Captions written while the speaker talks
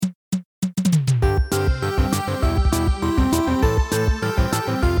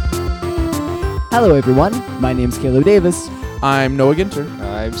Hello, everyone. My name's Caleb Davis. I'm Noah Ginter.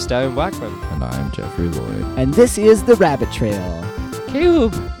 I'm Stalyon Blackman. And I'm Jeffrey Lloyd. And this is The Rabbit Trail.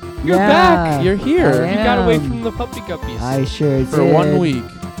 Caleb, you're Yeah. back. You're here. You got away from the Puppy Guppies. I sure did. For 1 week.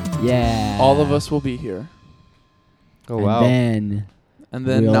 Yeah. All of us will be here. Oh, wow. And And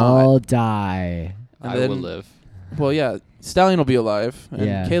then we'll not. all die. And I then, will live. Well, yeah. Stallion will be alive. And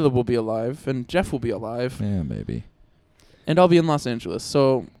Yeah. Caleb will be alive. And Jeff will be alive. Yeah, maybe. And I'll be in Los Angeles.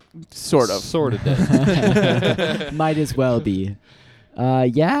 So, sort of. Sort of dead. Might as well be.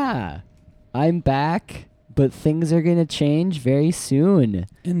 Yeah. I'm back, but things are going to change very soon.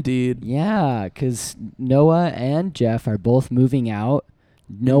 Indeed. Yeah, because Noah and Jeff are both moving out.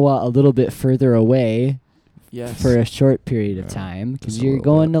 Noah a little bit further away Yes. for a short period of Yeah, time because just a you're little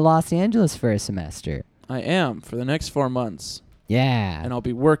going bit. to Los Angeles for a semester. I am for the next 4 months. Yeah. And I'll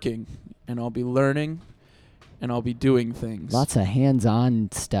be working. And I'll be learning. And I'll be doing things. Lots of hands-on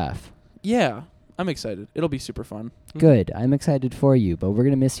stuff. Yeah. I'm excited. It'll be super fun. Good. I'm excited for you, but we're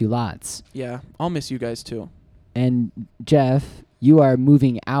going to miss you lots. Yeah. I'll miss you guys too. And Jeff, you are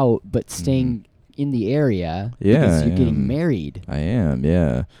moving out but staying in the area Yeah, because you're I getting am. married. I am,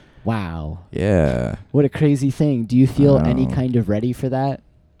 yeah. Wow. Yeah. What a crazy thing. Do you feel I any know. kind of ready for that?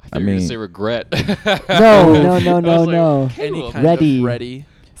 I thought you were going mean- to say regret. No, I was like, Any Caleb. kind Ready. of ready.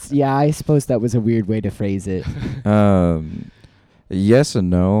 Yeah, I suppose that was a weird way to phrase it. Yes and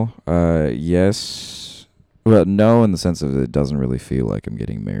no. Yes. Well, no in the sense of it doesn't really feel like I'm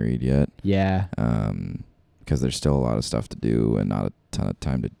getting married yet. Yeah. Because there's still a lot of stuff to do and not a ton of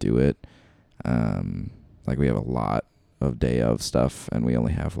time to do it. Like we have a lot of day of stuff and we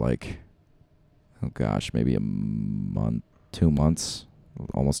only have like, oh gosh, maybe a month, 2 months,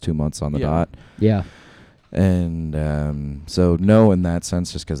 almost 2 months on the Yeah. dot. Yeah. And so no in that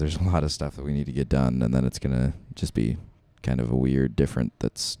sense, just because there's a lot of stuff that we need to get done, and then it's going to just be kind of a weird different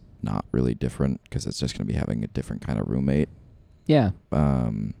that's not really different because it's just going to be having a different kind of roommate. Yeah.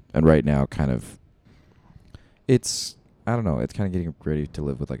 And right now kind of it's, I don't know, it's kind of getting ready to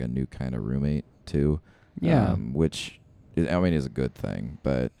live with like a new kind of roommate too. Yeah. Which, is a good thing,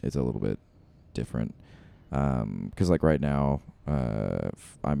 but it's a little bit different. Because like right now,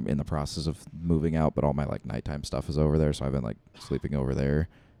 I'm in the process of moving out, but all my like nighttime stuff is over there, so I've been like sleeping over there,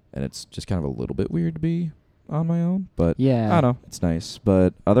 and it's just kind of a little bit weird to be on my own. But Yeah. I don't know, it's nice.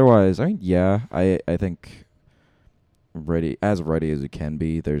 But otherwise, I think ready as we can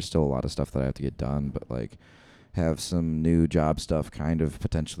be. There's still a lot of stuff that I have to get done, but like have some new job stuff kind of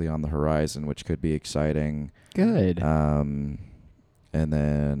potentially on the horizon, which could be exciting. Good. And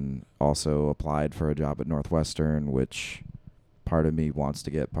then also applied for a job at Northwestern, which part of me wants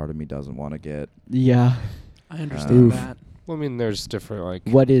to get, part of me doesn't want to get. Yeah. I understand Oof. that. Well, I mean, there's different, like,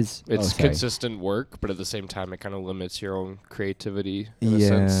 What is... it's sorry. consistent work, but at the same time, it kind of limits your own creativity in a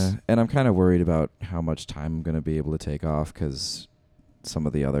sense. And I'm kind of worried about how much time I'm going to be able to take off because some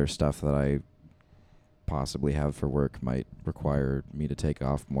of the other stuff that I possibly have for work might require me to take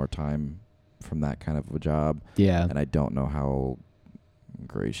off more time from that kind of a job. Yeah. And I don't know how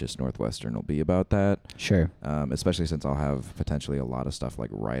gracious Northwestern will be about that. Sure. Especially since I'll have potentially a lot of stuff like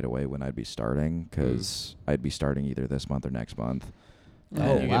right away when I'd be starting, because I'd be starting either this month or next month. And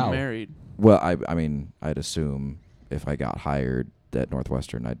Oh, you wow. get married. Well, I mean, I'd assume if I got hired at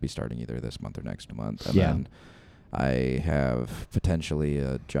Northwestern, I'd be starting either this month or next month. And Yeah. then I have potentially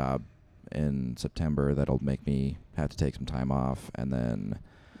a job in September that'll make me have to take some time off, and then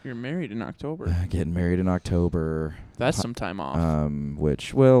You're married in October. getting married in October. That's some time off.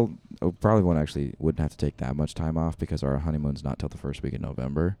 Which probably wouldn't have to take that much time off because our honeymoon's not till the first week in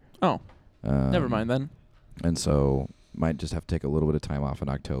November. Oh, never mind then. And so might just have to take a little bit of time off in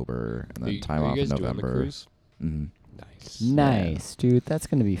October and then time are off you in guys doing the November. cruise? Mm-hmm. Nice. Nice, dude. That's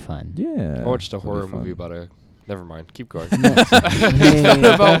going to be fun. Yeah. I watched a it'll be horror fun. movie about a... Never mind. Keep going. Hey,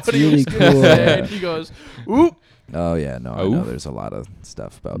 About that's what he really was gonna cool. say, and he goes, "Oop." Oh yeah, no, I Oh. know there's a lot of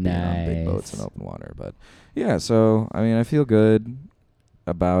stuff about being on big boats Nice. and open water, but yeah. So I mean, I feel good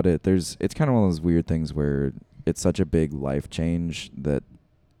about it. It's kind of one of those weird things where it's such a big life change that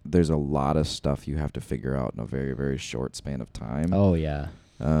there's a lot of stuff you have to figure out in a very, very short span of time. Oh, yeah.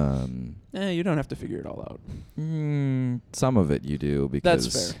 You don't have to figure it all out. Some of it you do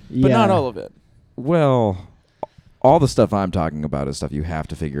because That's fair, but not all of it. Well, all the stuff I'm talking about is stuff you have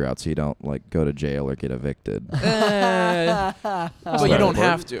to figure out so you don't like go to jail or get evicted. But you Right. don't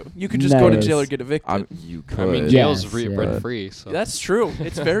have to. You could just go to Nice. jail or get evicted. You could. I mean, Yes, jail's yeah. rent free, so... That's true.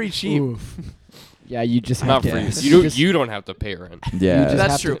 It's very cheap. Yeah, you just have Not to... free. just- You don't have to pay rent. Yeah. You just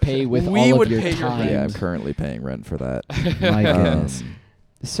That's have true. to pay with We all would of your pay your time. rent. Yeah, I'm currently paying rent for that. My goodness.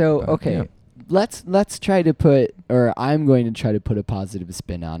 So, But, okay. yeah. let's try to put, or I'm going to try to put a positive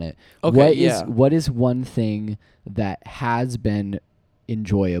spin on it. Okay, What is one thing that has been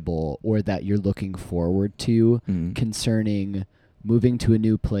enjoyable or that you're looking forward to concerning moving to a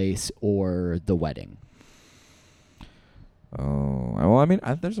new place or the wedding? Oh, well, I mean,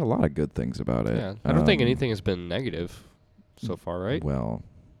 there's a lot of good things about it. Yeah, I don't think anything has been negative so far, right? Well,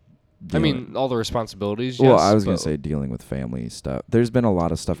 I mean, all the responsibilities. Well, yes, I was gonna say dealing with family stuff. There's been a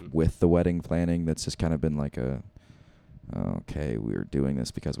lot of stuff with the wedding planning that's just kind of been like okay, we're doing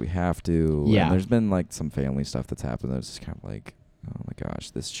this because we have to. Yeah. And there's been like some family stuff that's happened that's just kind of like, oh my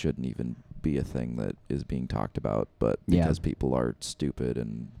gosh, this shouldn't even be a thing that is being talked about, but because people are stupid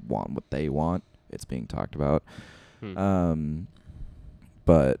and want what they want, it's being talked about.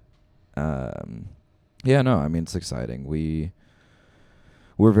 Yeah, no, I mean, it's exciting.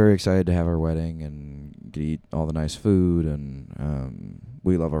 We're very excited to have our wedding and eat all the nice food, and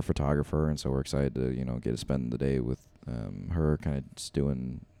we love our photographer, and so we're excited to, get to spend the day with her, kind of just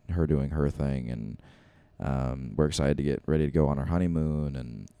doing her thing, and we're excited to get ready to go on our honeymoon,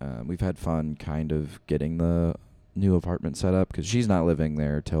 and we've had fun kind of getting the new apartment set up, because she's not living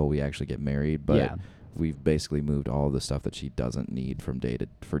there till we actually get married, but we've basically moved all the stuff that she doesn't need for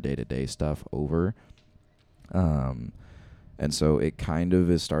day-to-day stuff over. And so it kind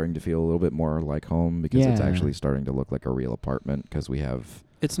of is starting to feel a little bit more like home, because it's actually starting to look like a real apartment, because we have...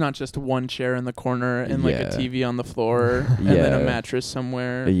 It's not just one chair in the corner and like a TV on the floor and then a mattress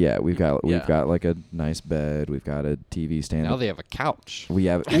somewhere. Yeah, we've got like a nice bed. We've got a TV stand. Now they have a couch. We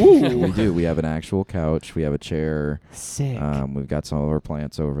have we do. We have an actual couch. We have a chair. Sick. We've got some of our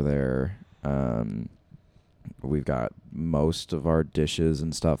plants over there. We've got most of our dishes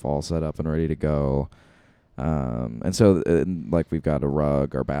and stuff all set up and ready to go. And so like we've got a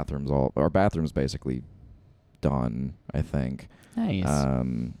rug. Our bathroom's basically done, I think. Nice.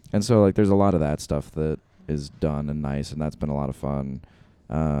 And so like there's a lot of that stuff that is done and nice, and that's been a lot of fun.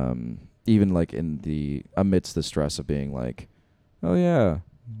 Even like amidst the stress of being like, oh yeah,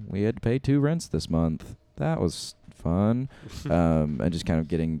 we had to pay 2 rents this month. That was fun. And just kind of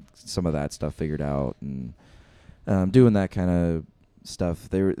getting some of that stuff figured out, and doing that kind of stuff.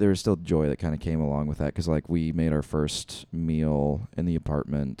 There was still joy that kind of came along with that, because like we made our first meal in the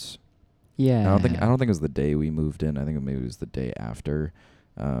apartment. Yeah. I don't think it was the day we moved in. I think maybe it was the day after.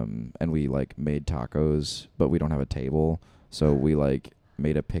 And we like made tacos, but we don't have a table, so we like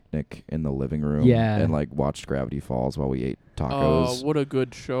made a picnic in the living room. Yeah. And like watched Gravity Falls while we ate tacos. Oh, what a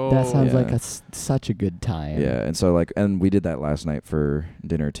good show! That sounds like such a good time. Yeah, and so like, and we did that last night for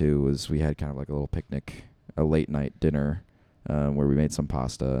dinner too. Was we had kind of like a little picnic, a late night dinner, where we made some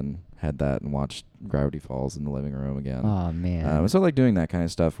pasta and had that and watched Gravity Falls in the living room again. Oh man. And so like doing that kind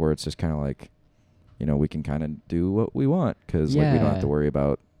of stuff where it's just kind of like, we can kind of do what we want, because like we don't have to worry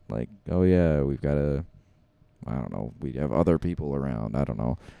about like, oh yeah, we've got to, I don't know, we have other people around. I don't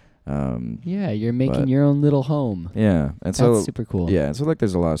know. Yeah, you're making your own little home. Yeah, and so that's super cool. Yeah, and so like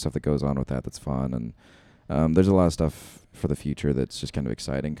there's a lot of stuff that goes on with that that's fun, and there's a lot of stuff for the future that's just kind of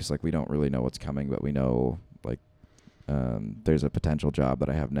exciting, because like we don't really know what's coming, but we know like there's a potential job that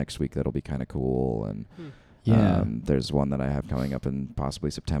I have next week that'll be kind of cool, and there's one that I have coming up in possibly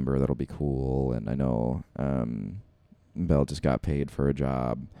September that'll be cool, and I know Belle just got paid for a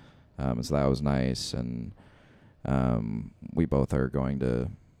job, so that was nice, and we both are going to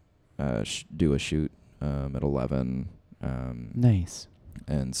do a shoot at 11. Nice.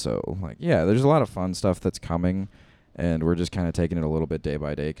 And so like there's a lot of fun stuff that's coming, and we're just kind of taking it a little bit day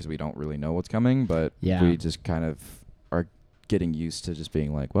by day, because we don't really know what's coming, but we just kind of are getting used to just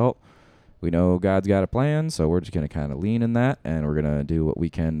being like, well, we know God's got a plan, so we're just going to kind of lean in that, and we're going to do what we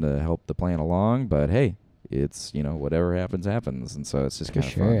can to help the plan along. But hey, it's, whatever happens, happens. And so it's just kind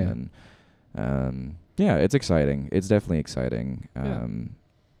of fun. And it's exciting. It's definitely exciting. And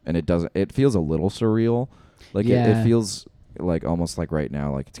it feels a little surreal. Like it feels like almost like right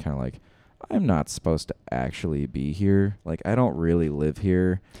now, like it's kind of like, I'm not supposed to actually be here. Like, I don't really live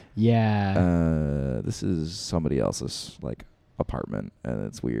here. Yeah. This is somebody else's like apartment, and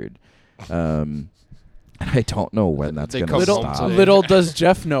it's weird. I don't know when that's going to stop. Little does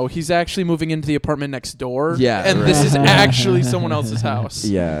Jeff know, he's actually moving into the apartment next door. Yeah. And this is actually someone else's house.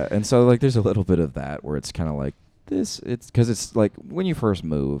 Yeah. And so like there's a little bit of that where it's kind of like it's because it's like when you first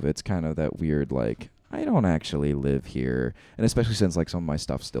move, it's kind of that weird like, I don't actually live here, and especially since like some of my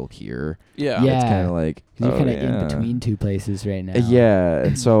stuff's still here. Yeah. Yeah. It's kind of like you're kind of in between two places right now. Yeah,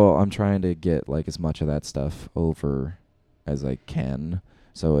 and so I'm trying to get like as much of that stuff over as I can,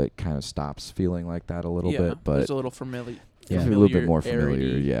 so it kind of stops feeling like that a little bit. But it's a little familiar. A little bit more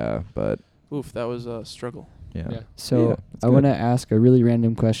familiar. Yeah, but oof, that was a struggle. Yeah. So I want to ask a really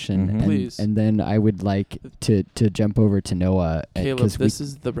random question, Mhm. Please. and then I would like to jump over to Noah. Caleb, this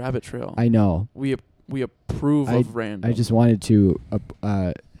is the rabbit trail. I know. We approve of random. I just wanted to.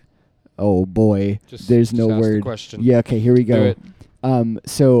 Oh boy, there's no ask the word. question. Yeah. Okay. Here we Do go. it.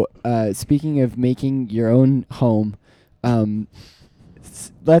 So speaking of making your own home,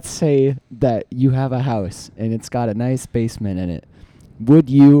 let's say that you have a house and it's got a nice basement in it. Would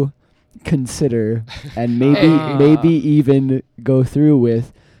you consider and maybe even go through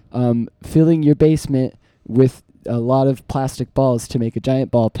with filling your basement with a lot of plastic balls to make a giant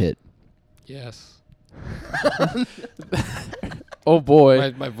ball pit? Yes. Oh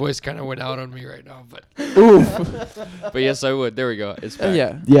boy. My voice kind of went out on me right now, but Oof. but yes, I would. There we go. It's back.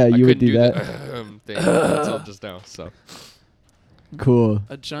 Yeah. Yeah, I you would couldn't do that. thing until just now. So Cool.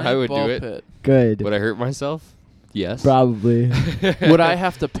 A giant I would ball do it. pit. Good. would I hurt myself? Yes. Probably. Would I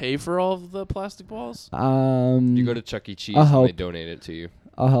have to pay for all of the plastic balls? You go to Chuck E. Cheese I'll and help. they donate it to you.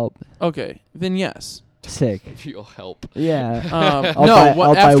 I'll help. Okay, then yes. Sick. You'll help. Yeah. No, I'll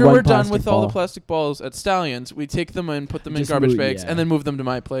buy after one we're done plastic with all the ball. plastic balls at Stalyons, we take them and put them in Just garbage move- bags yeah. and then move them to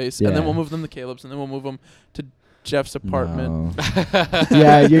my place. And then Yeah. we'll move them to Caleb's and then we'll move them to Jeff's apartment. No.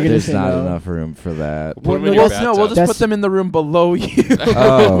 Yeah, you're gonna There's say not no. just room for that. Put 'em in your bathtub. We'll just That's- put them in the room below you.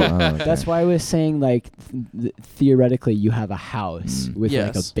 Okay. That's why I was saying, like, theoretically, you have a house with like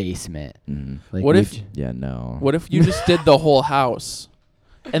a Yes. basement. Mm. Like, What if- Yeah, no. What if you just did the whole house?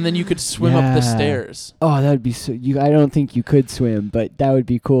 And then you could swim up the Yeah. stairs. Oh, that would be so. I don't think you could swim, but that would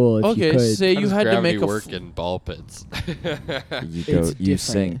be cool if you Okay, could. say How you does had to gravity make a work in ball pits? You It's you different.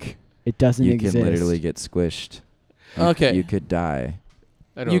 sink. It doesn't You exist. can literally get squished. Okay. You could die.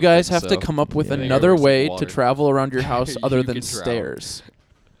 I don't You guys think have to so. come up with Yeah. I think another it works in way to water. travel around your house other You than could drown. stairs.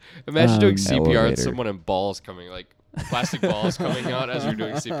 Imagine doing Um, CPR and Elevator. someone in balls coming, like plastic balls coming out as you're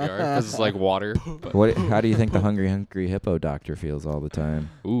doing CPR because it's like water. But What? How do you think the hungry hippo doctor feels all the time?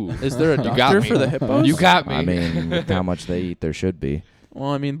 ooh, Is there a You got doctor me. for the hippos? you got me. I mean, with how much they eat, there should be.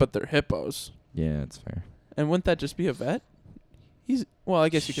 Well, I mean, but they're hippos. Yeah, it's fair. And wouldn't that just be a vet? Well, I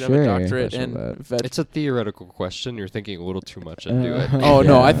guess you could Sure. have a doctorate Special in vet. vet. It's a theoretical question. You're thinking a little too much into it. Oh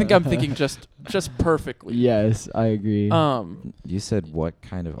no, Yeah. I think I'm thinking just perfectly. Yes, I agree. You said what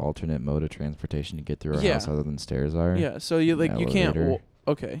kind of alternate mode of transportation to get through our Yeah. house other than stairs are? Yeah, so you can't. Elevator.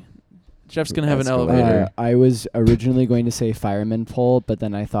 Okay, Jeff's gonna have an Escalator. elevator. I was originally going to say fireman pole, but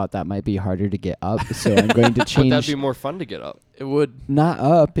then I thought that might be harder to get up, so I'm going to But that'd change. be more fun to get up. It would. Not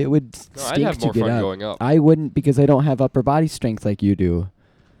up. It would No, I'd stink have to more get fun up. going up. I wouldn't because I don't have upper body strength like you do.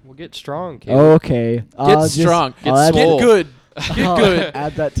 We'll get strong, Caleb. Okay. Get strong. Get I'll add- swole. Get good. I'll good.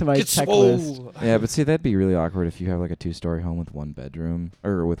 Add that to my Get checklist. swole. Yeah, but see, that'd be really awkward if you have like a 2-story home with one bedroom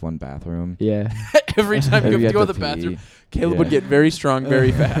or with one bathroom. Yeah. Every time you Maybe have to go to have the pee. bathroom, Caleb Yeah. would get very strong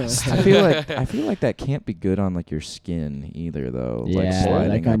very fast. I feel like that can't be good on like your skin either, though. Like Yeah, sliding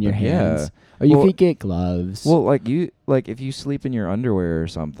like on up your and- hands. Yeah. Or you Well- could get gloves. Well, like if you sleep in your underwear or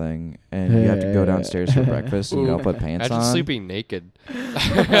something, and you have to go downstairs for breakfast, and you don't put pants Imagine on. sleeping naked.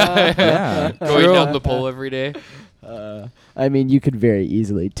 Yeah. Going True. down the pole every day. I mean, you could very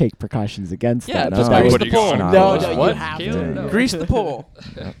easily take precautions against Yeah, that. No, just but that grease would- the pole. not No, allowed. no, you What? have Caleb, to. no. Grease the pole.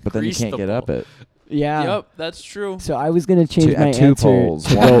 But then you Grease can't the get up pole. it. Yeah. Yep, that's true. So I was gonna change my At two answer. poles.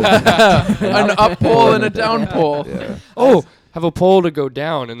 to One- go- An up pole and a down pole. Yeah. Oh, have a pole to go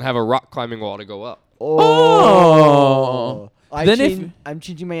down and have a rock climbing wall to go up. Oh. I'm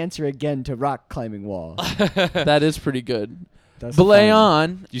changing my answer again to rock climbing wall. That is pretty good. That's Belay fun. on.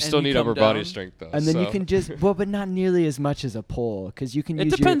 You and still need come upper body down. strength though. And then you so- can just but not nearly as much as a pole because you can It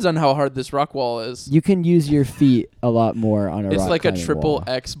use depends on how hard this rock wall is. you can use your feet a lot more on a It's rock like a climbing triple wall.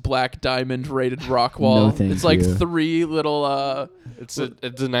 X black diamond rated rock wall. No, thank it's like you. 3 little It's a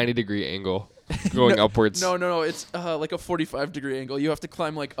 90-degree angle going upwards. No. It's like a 45-degree angle. You have to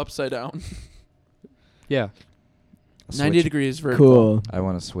climb like upside down. Yeah. 90 Switch- degrees vertical. Cool. I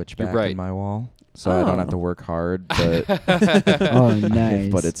want to switch You're back right. in my wall, so I don't have to Oh. work hard, but Oh, nice.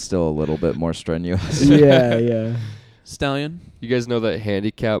 but it's still a little bit more strenuous. yeah. Stallion. You guys know that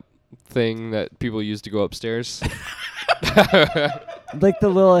handicap thing that people use to go upstairs? Like the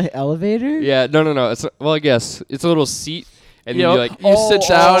little elevator? Yeah, no. It's I guess it's a little seat, and then you like you sit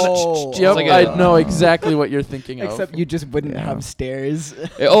down. oh. Yep, It's like I a- know exactly what you're thinking of. Except you just wouldn't Yeah. have stairs.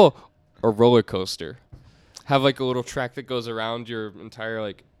 a roller coaster. Have like a little track that goes around your entire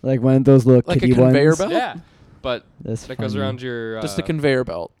like Like one of those little Like a kiddie conveyor ones. belt? yeah, but That's that goes funny. around your Just a conveyor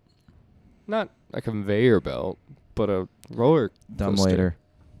belt. not a conveyor belt, but a roller Dumb coaster. waiter.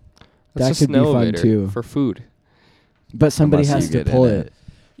 That That's could just be an fun, elevator too. for food. But somebody Unless has you to get in pull it. it.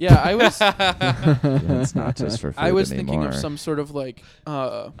 Yeah, I was. It's not just for food I was anymore. thinking of some sort of like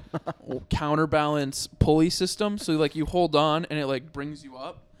counterbalance pulley system. So like you hold on and it like brings you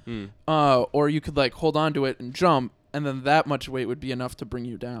up, or you could like hold on to it and jump, and then that much weight would be enough to bring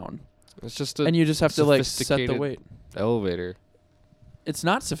you down. It's just and you just have to like set the weight. Elevator. It's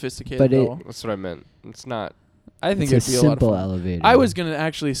not sophisticated, But though. That's what I meant. It's not. I think it's it'd a be a lot of simple fun. elevator. I was gonna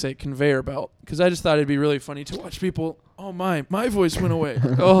actually say conveyor belt because I just thought it'd be really funny to watch people. Oh my voice went away.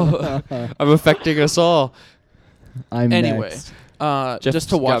 Oh, I'm affecting us all. I'm Anyway, next. just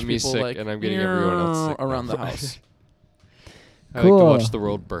to watch got me people sick like and I'm getting everyone else sick around now. the house. I like to watch Cool. the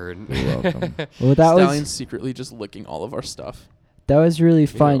world burn. You're welcome. Well, that Stalyon's was secretly just licking all of our stuff. that was really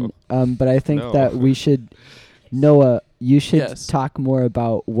fun. But I think No. that we should, Noah, you should Yes. talk more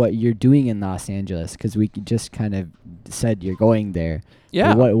about what you're doing in Los Angeles because we just kind of said you're going there.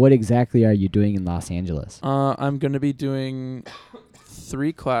 Yeah. But what exactly are you doing in Los Angeles? I'm gonna be doing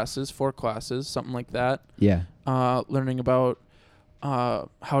 4 classes, something like that. Yeah. Learning about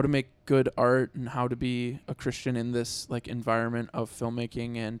how to make good art and how to be a Christian in this like environment of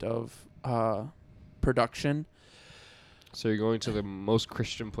filmmaking and of production. So you're going to the most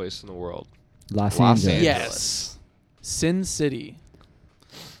Christian place in the world. Los Los Angeles. Angeles. Yes. Sin City.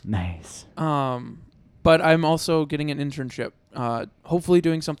 Nice. But I'm also getting an internship, hopefully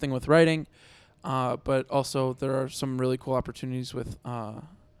doing something with writing, but also there are some really cool opportunities with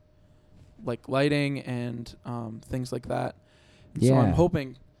like lighting and things like that. And so I'm Yeah.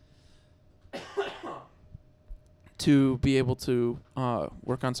 hoping to be able to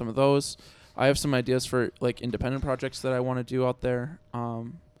work on some of those. I have some ideas for like independent projects that I want to do out there.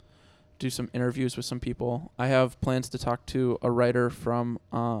 Do some interviews with some people. I have plans to talk to a writer from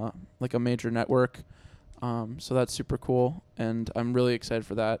like a major network. So that's super cool, and I'm really excited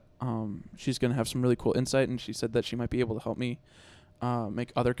for that. She's going to have some really cool insight, and she said that she might be able to help me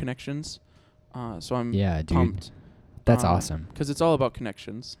make other connections. So I'm Yeah, dude. pumped. That's awesome. Because it's all about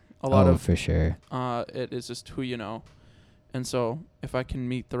connections. A lot of for sure. it is just who you know. And so if I can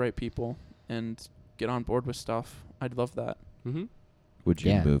meet the right people and get on board with stuff, I'd love that. Mm-hmm. Would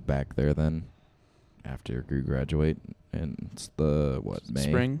you Yeah. move back there then after you graduate? And it's the, May?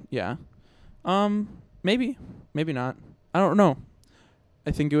 Spring, yeah. Maybe not. I don't know.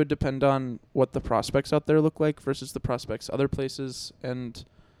 I think it would depend on what the prospects out there look like versus the prospects other places, and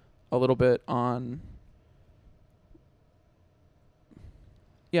a little bit on.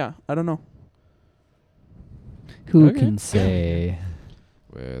 Yeah, I don't know. Who Okay. can say?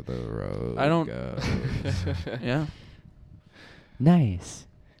 Where the road I don't- goes. Yeah. Nice.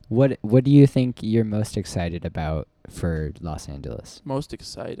 What do you think you're most excited about for Los Angeles? Most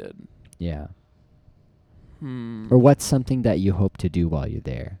excited. Yeah. Or what's something that you hope to do while you're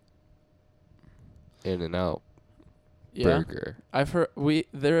there? In and out Yeah. burger. I've heard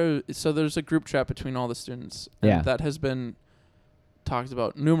there's a group chat between all the students, and Yeah. that has been talked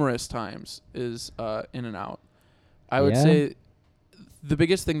about numerous times, is In and Out. I would Yeah? say the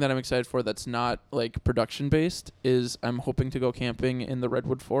biggest thing that I'm excited for that's not like production based is I'm hoping to go camping in the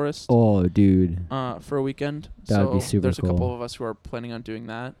Redwood Forest Oh, dude. for a weekend. That would be super there's a couple cool. of us who are planning on doing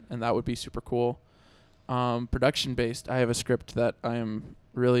that, and that would be super cool. Production based, I have a script that I am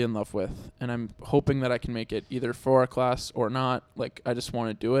really in love with, and I'm hoping that I can make it either for a class or not. Like, I just want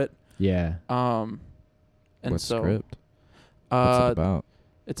to do it. Yeah. And What so script? What's it about?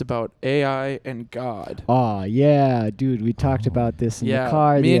 it's about AI and God. Oh, yeah, dude. We talked about this in the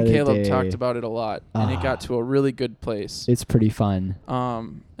car me the and other Caleb day. talked about it a lot, and it got to a really good place. It's pretty fun.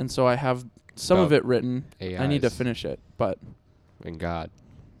 And so I have some of About it written. I need to AIs. finish it, but And God.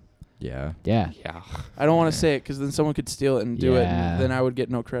 Yeah. Yeah. Yeah. I don't want to say it because then someone could steal it and do it, Yeah. and then I would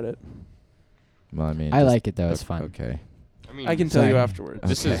get no credit. Well, I mean, I just- like it, though. It's fun. Okay. I mean, I can tell you Sorry. afterwards.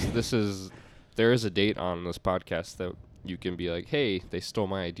 This is there is a date on this podcast that you can be like, hey, they stole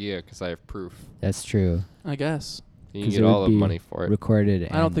my idea because I have proof. That's true. I guess. You 'Cause can it get would all the be money for it. Recorded.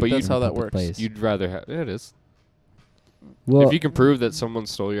 I don't and think that's in how a that public works. place. You'd rather have it is. Well, If you can prove that someone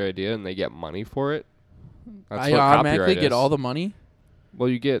stole your idea and they get money for it, that's I what automatically copyright get is. all the money. Well,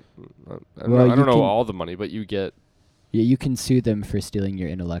 you get. I don't, Well, know, I you don't know can- all the money, but you get. yeah, you can sue them for stealing your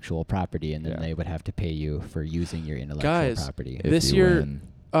intellectual property, and then Yeah. they would have to pay you for using your intellectual Guys, property. If This you year-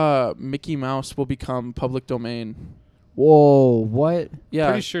 win. Mickey Mouse will become public domain. Whoa, what? Yeah,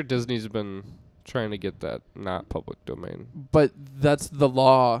 Pretty sure Disney's been trying to get that not public domain. but that's the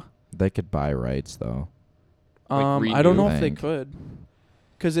law. They could buy rights though. Like I don't know renew. if they Think. could,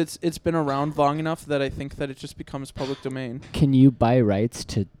 because it's been around long enough that I think that it just becomes public domain. Can you buy rights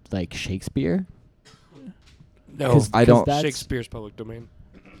to like Shakespeare? No, 'Cause- I don't- 'cause that's- Shakespeare's public domain.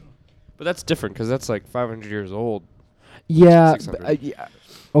 But that's different because that's like 500 years old. Yeah. 600. Yeah.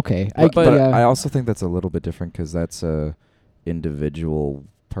 Okay. But yeah. I also think that's a little bit different because that's a individual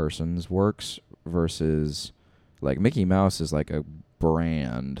person's works versus like Mickey Mouse is like a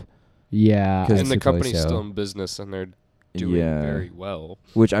brand. Yeah. And And the suppose company's so. still in business and they're doing very well.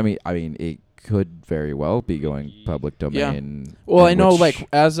 Which I mean, it could very well be going public domain. Well, I in know, which- like,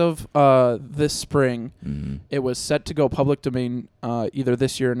 as of this spring, Mhm. it was set to go public domain either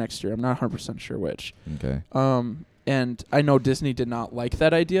this year or next year. I'm not 100% sure which. Okay. And I know Disney did not like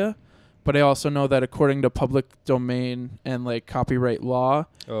that idea, but I also know that according to public domain and, like, copyright law,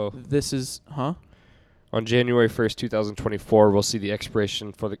 Oh, this is... Huh? on January 1st, 2024, we'll see the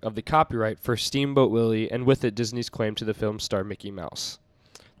expiration of the copyright for Steamboat Willie, and with it, Disney's claim to the film star Mickey Mouse.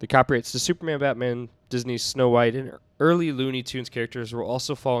 The copyrights to Superman, Batman, Disney's Snow White, and early Looney Tunes characters will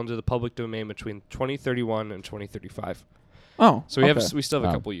also fall into the public domain between 2031 and 2035. Oh, So we still have a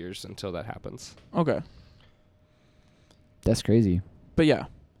Wow. couple years until that happens. Okay. That's crazy. But yeah,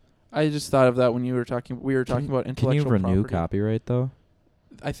 I just thought of that when we were talking about intellectual Can you renew property. copyright though?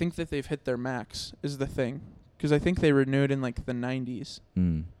 I think that they've hit their max is the thing, because I think they renewed in like the 90s.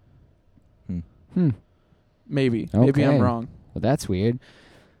 Hmm. Maybe I'm Okay. wrong. Well, that's weird.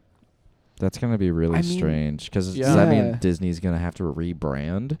 That's gonna be really I mean- strange because Yeah. does that Yeah. mean Disney's gonna have to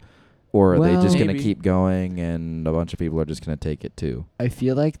rebrand, or are they just Well- gonna Maybe. keep going and a bunch of people are just gonna take it too? I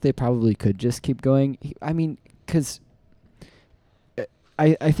feel like they probably could just keep going. I mean, because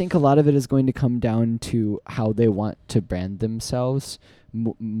I think a lot of it is going to come down to how they want to brand themselves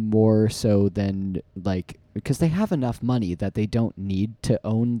more so than, like, because they have enough money that they don't need to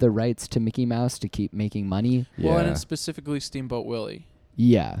own the rights to Mickey Mouse to keep making money. Well, and Yeah. it's specifically Steamboat Willie.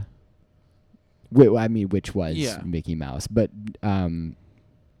 Yeah. I mean, which was Yeah. Mickey Mouse. But,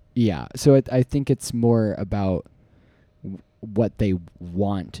 yeah. So I think it's more about what they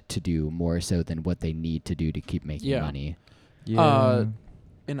want to do more so than what they need to do to keep making Yeah. money.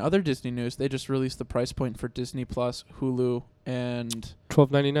 In other Disney news, they just released the price point for Disney Plus, Hulu, and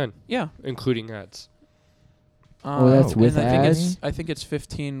 $12.99, yeah. including ads. Oh, that's with and ads? I think it's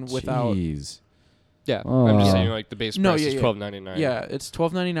 15 without. Jeez. Yeah, I'm just Oh. saying like the base No, price yeah, is yeah. $12.99. Yeah, it's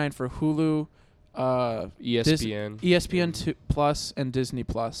 $12.99 for Hulu, ESPN. ESPN Plus, and Disney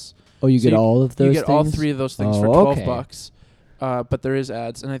Plus. Oh, you So get all of those You things? get all three of those things for Oh, $12 okay. bucks. But there is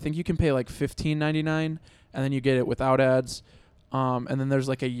ads, and I think you can pay like $15.99, and then you get it without ads. And then there's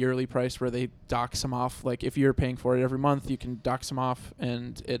like a yearly price where they dock some off. Like if you're paying for it every month, you can dock some off,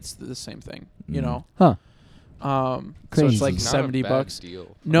 and it's the same thing. You Mm. know. Huh. So Crazy. it's like Not a 70 bad bucks.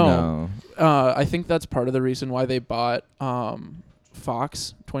 deal. No, I think that's part of the reason why they bought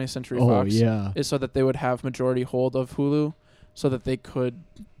Fox, 20th Century Oh, Fox, yeah. is so that they would have majority hold of Hulu, so that they could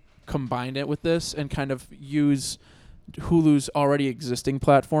combine it with this and kind of use Hulu's already existing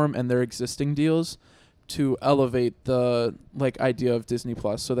platform and their existing deals to elevate the like idea of Disney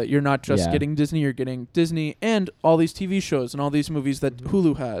Plus, so that you're not just Yeah. getting Disney, you're getting Disney and all these TV shows and all these movies that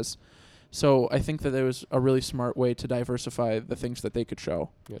Hulu has. So I think that there was a really smart way to diversify the things that they could show.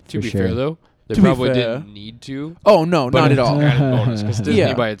 Yeah, For to be sure. fair, though, they To be probably fair. didn't need to. Oh no, But not at it's all. an added bonus because Disney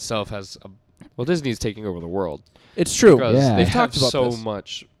Yeah. by itself has Disney's taking over the world. It's true. Because Yeah. they They've have talked about so this.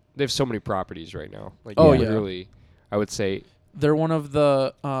 much. They have so many properties right now. Like Oh, yeah. literally, I would say They're one of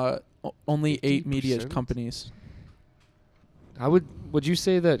the only 8 media 50%? companies. Would you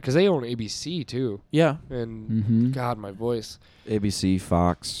say that because they own ABC too? Yeah. And Mm-hmm. God, my voice. ABC,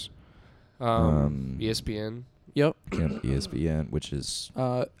 Fox, ESPN. Yep. ESPN, which is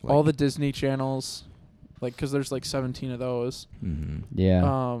All the Disney channels, like, because there's like 17 of those.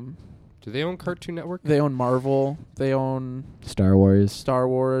 Yeah. Do they own Cartoon Network? They own Marvel. They own Star Wars. Star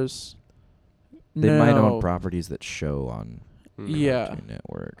Wars. they no. might own properties that show on Yeah. Cartoon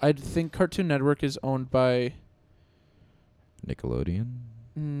Network. I think Cartoon Network is owned by Nickelodeon.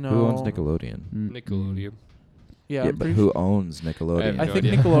 no. Who owns Nickelodeon? Nickelodeon. Yeah, Yeah, I'm but pretty who owns Nickelodeon? I no think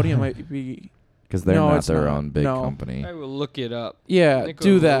idea. Nickelodeon might be. Because they're No, not it's their not. own big No. company. I will look it up. Yeah,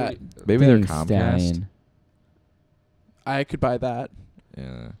 do that. Maybe they're Thanks, Comcast. Stalyon. I could buy that.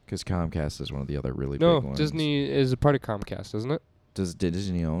 Yeah, because Comcast is one of the other really No, big ones. Disney is a part of Comcast, isn't it? Does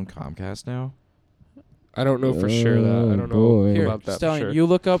Disney own Comcast now? I don't know for sure that. I don't know boy. Here, about that Stallion, for sure. you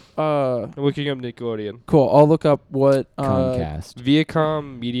look up. I'm looking up Nickelodeon. Cool. I'll look up what. Comcast.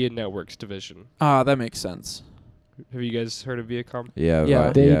 Viacom Media Networks division. That makes sense. Have you guys heard of Viacom? Yeah,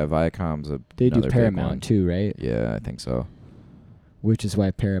 Yeah. Viacom's They do another big Paramount one. too, right? Yeah, I think so. Which is why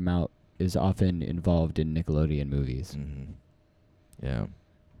Paramount is often involved in Nickelodeon movies. Mm-hmm. Yeah.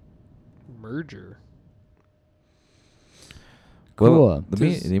 Merger. Cool. Well,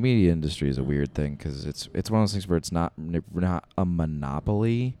 the media industry is a weird thing because it's one of those things where it's not a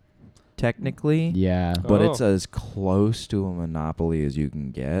monopoly technically. Yeah. But it's Oh. as close to a monopoly as you can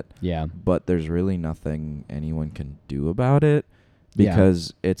get. Yeah. But there's really nothing anyone can do about it Yeah.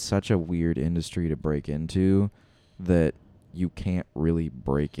 because it's such a weird industry to break into that you can't really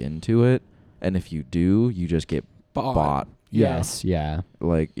break into it. And if you do, you just get bought. Yes. Yeah.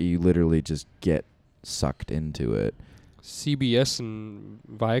 Like, you literally just get sucked into it. CBS and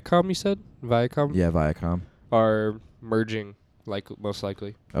Viacom, you said? Viacom? Yeah, Viacom. Are merging, most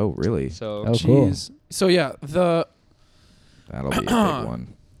likely. Oh, really? So Oh, cool. Jeez. So yeah, the That'll be a big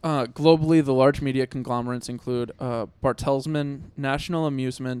one. globally, the large media conglomerates include Bertelsmann, National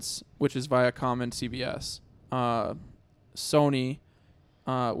Amusements, which is Viacom and CBS, Sony,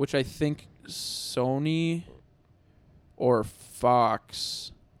 which I think Sony or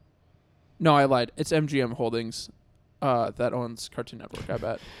Fox. No, I lied. It's MGM Holdings that owns Cartoon Network, I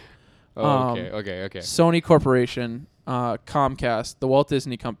bet. okay. Sony Corporation, Comcast, the Walt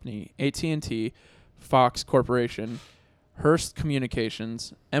Disney Company, AT&T, Fox Corporation, Hearst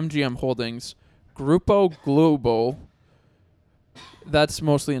Communications, MGM Holdings, Grupo Globo. That's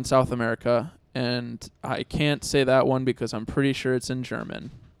mostly in South America, and I can't say that one because I'm pretty sure it's in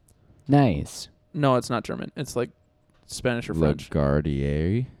German. Nice. No, it's not German. It's like Spanish or French.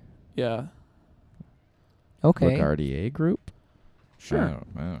 LaGuardier? Yeah. Okay. LaGuardier Group? Sure. I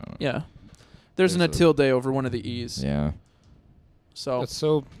don't know. Yeah. There's an There's a- tilde over one of the E's. Yeah. So, That's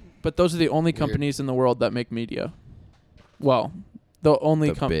so but those are the only weird. companies in the world that make media. Well, the only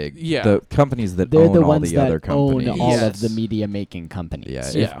The big. Yeah. The companies that They're own the all ones the that other own companies. all of Yes. the media making companies.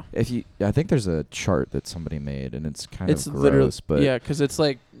 Yeah. Yeah. If you, I think there's a chart that somebody made, and it's kind it's of literally gross, but yeah, because it's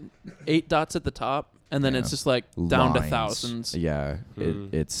like 8 dots at the top, and then Yeah. it's just like down to lines. thousands. Yeah,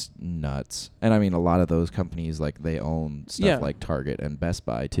 Mhm. it's nuts. And I mean, a lot of those companies, like, they own stuff Yeah. like Target and Best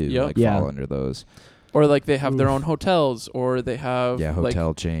Buy too. Yep. Like, Yeah. fall under those. Or like they have their Oof. own hotels, or they have Yeah, like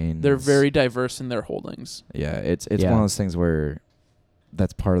hotel chains. they're very diverse in their holdings. Yeah, it's Yeah. one of those things where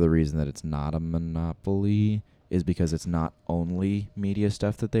that's part of the reason that it's not a monopoly is because it's not only media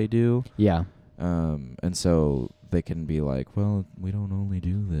stuff that they do. Yeah. And so they can be like, well, we don't only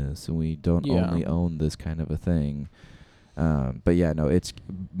do this, and we don't Yeah. only own this kind of a thing. But yeah, no, it's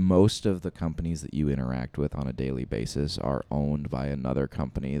most of the companies that you interact with on a daily basis are owned by another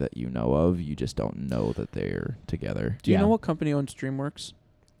company that you know of. You just don't know that they're together. Do you Yeah. know what company owns DreamWorks?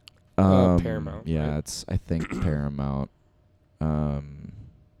 Paramount, Yeah, right? it's, I think, Paramount.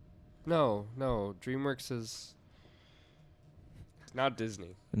 no. DreamWorks is not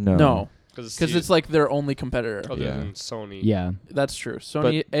Disney No, because because it's like their only competitor. other Yeah. than Sony. Yeah. That's true.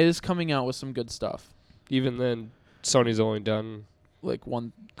 Sony is coming out with some good stuff, Even then, Sony's only done like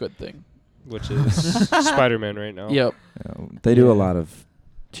one good thing. which is Spider-Man right now. Yep. They do Yeah. a lot of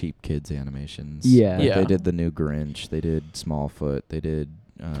cheap kids animations. Yeah. Like, Yeah. they did the new Grinch. They did Smallfoot. They did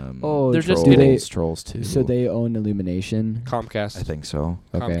Oh, They're just do they- Trolls 2. So they own Illumination. Comcast. I think so.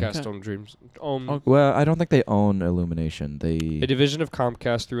 Okay. Comcast Okay. own Dreams. Own Oh. Well, I don't think they own Illumination. a They division of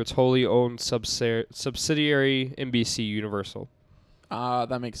Comcast through its wholly owned subsidiary NBC Universal.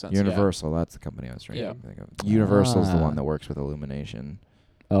 That makes sense. Universal. That's the company I was trying Yeah. to think of. Universal's the Ah. one that works with Illumination.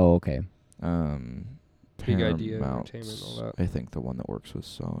 Oh, okay. Big Idea Paramount's, Entertainment, all that. I think the one that works with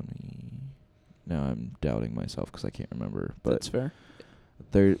Sony. Now I'm doubting myself because I can't remember. But That's fair.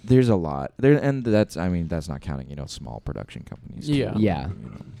 there's a lot there, and that's not counting small production companies. too, Yeah. Yeah.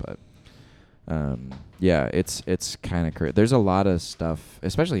 But yeah, it's kind of crazy. There's a lot of stuff,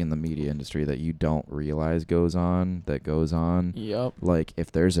 especially in the media industry, that you don't realize goes on. Yep. Like,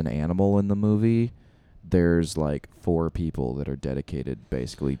 if there's an animal in the movie, there's like 4 people that are dedicated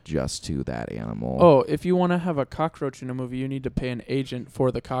basically just to that animal. Oh, if you want to have a cockroach in a movie, you need to pay an agent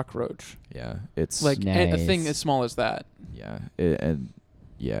for the cockroach. Yeah, it's Like a thing Nice. as small as that.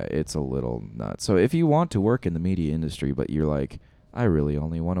 yeah, it's a little nuts. So if you want to work in the media industry, but you're like, I really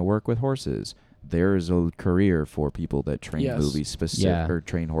only want to work with horses, there's a career for people that train Yes. movies specific Yeah. or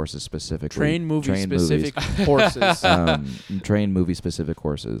train horses specifically. Train movie Train specific movies. horses. Train movie specific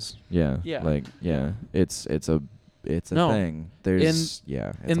horses. Yeah. Yeah. Like, yeah, it's a No. thing. There's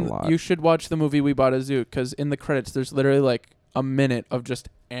it's a lot. You should watch the movie We Bought a Zoo, because in the credits there's literally like a minute of just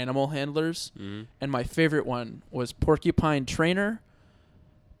animal handlers, Mm-hmm. and my favorite one was porcupine trainer,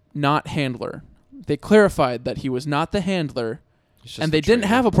 not handler. They clarified that he was not the handler, and they didn't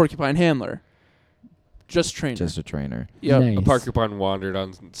have a porcupine handler, just trainer. Just a trainer. Yep. Nice. A porcupine wandered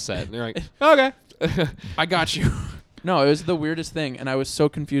on set, and they're like, okay. I got you. No, it was the weirdest thing, and I was so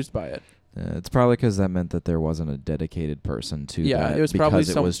confused by it. It's probably because that meant that there wasn't a dedicated person to Yeah, that it was because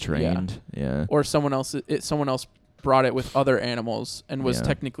probably it was trained. Yeah. Or someone else brought it with other animals and was Yeah.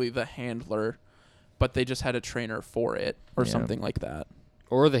 technically the handler, but they just had a trainer for it or Yeah. something like that.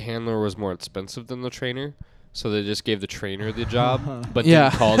 Or the handler was more expensive than the trainer, so they just gave the trainer the job, but Yeah.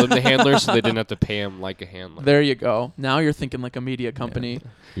 didn't call them the handler, so they didn't have to pay him like a handler. There you go. Now you're thinking like a media company.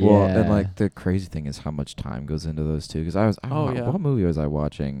 Well, and like the crazy thing is how much time goes into those two. Because I don't know, what movie was I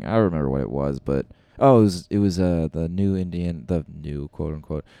watching? I don't remember what it was, but it was the new quote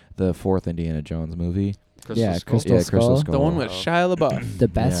unquote the fourth Indiana Jones movie. Crystal Skull. The one with Shia LaBeouf. The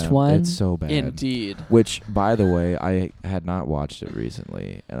best one. It's so bad. Indeed. Which, by the way, I had not watched it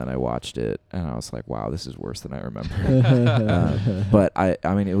recently, and then I watched it, and I was like, "Wow, this is worse than I remember." But I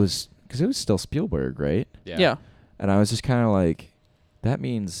mean, it was because it was still Spielberg, right? Yeah. And I was just kind of like, that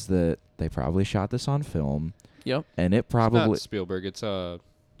means that they probably shot this on film. Yep. And it probably It's not Spielberg. It's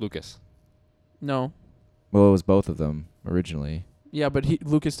Lucas. No. Well, it was both of them originally. Yeah, but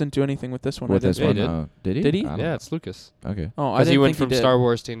Lucas didn't do anything with this one. With this Yeah, one, he did. did he? Did he? I don't Yeah, know. it's Lucas. Okay. Oh, I Because didn't he went think from he did. Star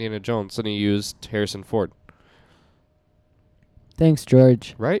Wars to Indiana Jones, and he used Harrison Ford. Thanks,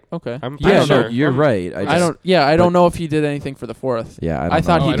 George. Right? Okay. I'm Yeah, pretty sure. you're right. I don't know if he did anything for the fourth. Yeah, I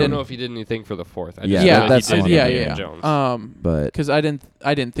thought Oh, he I didn't. don't know if he did anything for the fourth. I Yeah, just know that that's he the did one. yeah, Indiana yeah. Jones. But Because I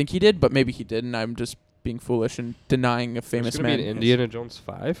didn't think he did, but maybe he did, and I'm just being foolish and denying a famous There's gonna man. be an Indiana Jones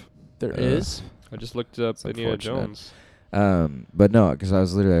 5. There is. I just looked up It's Indiana unfortunate. Jones. but no, because I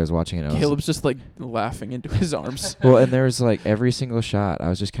was watching it. And I was, Caleb's just like laughing into his arms. well, and there was like every single shot. I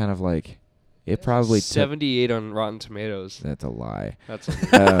was just kind of like, it probably took. 78 on Rotten Tomatoes. That's a lie. That's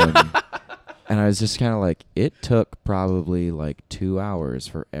a And I was just kind of like, it took probably like 2 hours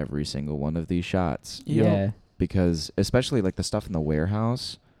for every single one of these shots. Yeah. Because especially like the stuff in the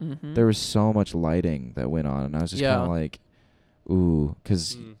warehouse, Mm-hmm. there was so much lighting that went on, and I was just kind of like, ooh,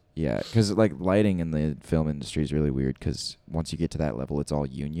 because like lighting in the film industry is really weird. Because once you get to that level, it's all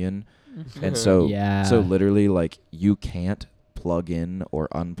union, and so literally like you can't plug in or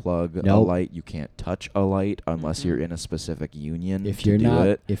unplug a light. You can't touch a light unless you're in a specific union. If to you're do not,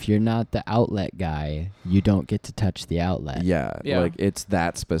 it. if you're not the outlet guy, you don't get to touch the outlet. Yeah, like it's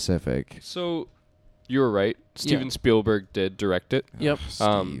that specific. So, you were right. Steven Spielberg did direct it. Yep.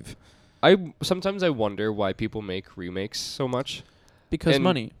 Steve. Sometimes I wonder why people make remakes so much. Because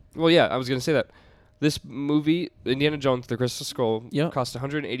money. Well, yeah, I was gonna say that. This movie, Indiana Jones: The Crystal Skull, cost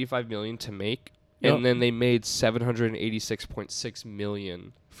 $185 million to make, and then they made $786.6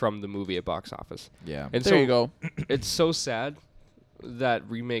 million from the movie at box office. Yeah. And There you go. It's so sad that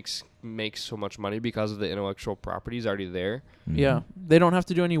remakes make so much money because of the intellectual properties already there. Mhm. Yeah. They don't have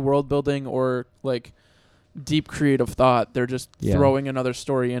to do any world building or like deep creative thought. They're just throwing another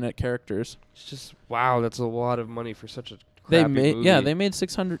story in at characters. It's just wow, that's a lot of money for such a They crappy made movie. they made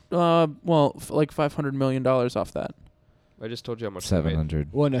like $500 million off that. I just told you how much they made. 700.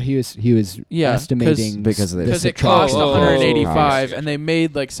 Well, no, he was Yeah, estimating because of the Because it cost cost Oh, 185 gotcha. and they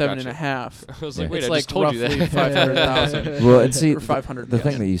made like seven Gotcha. and a half. I was like, wait, It's I like just told you roughly that. 500,000. Well, and see, Or 500. the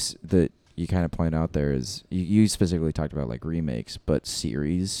thing that you kind of point out there is you specifically talked about like remakes, but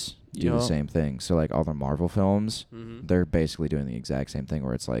series do the same thing. So like all the Marvel films, they're basically doing the exact same thing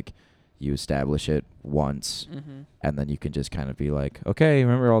where it's like you establish it once and then you can just kind of be like, okay,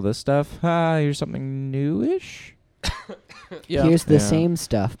 remember all this stuff? Here's something newish. here's the same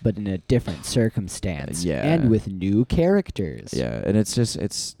stuff, but in a different circumstance. Yeah. And with new characters. Yeah, and it's just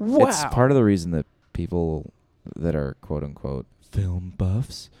it's Wow. part of the reason that people that are quote unquote film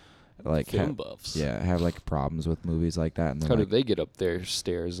buffs like Film buffs. have like problems with movies like that, and How they're do like, they get up their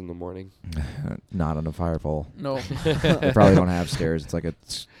stairs in the morning? not on a fire pole. No. They probably don't have stairs. It's like a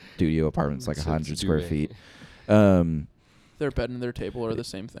studio apartment. It's like It's 100 a square duvet. feet. Their bed and their table are the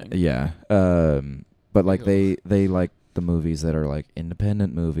same thing. Yeah. But like Ew. they like the movies that are like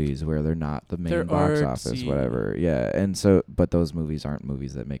independent movies where they're not the main They're box office, artsy. whatever. Yeah. And so, but those movies aren't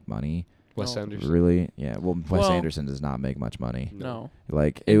movies that make money. Wes No. Anderson. Really? Yeah. Well, Wes Well- Anderson does not make much money. No.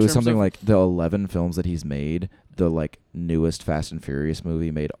 Like In it was terms something of- like the 11 films that he's made, the like newest Fast and Furious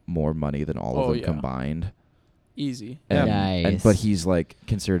movie made more money than all of them combined. Easy. Yeah. Nice. But he's like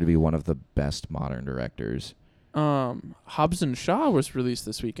considered to be one of the best modern directors. Hobbs and Shaw was released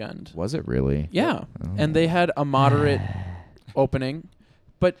this weekend. Was it really? Yeah. Oh. And they had a moderate opening.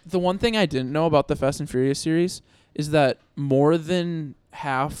 But the one thing I didn't know about the Fast and Furious series is that more than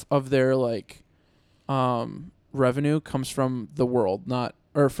half of their like revenue comes from the world,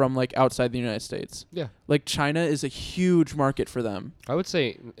 or from like outside the United States. Yeah. Like China is a huge market for them. I would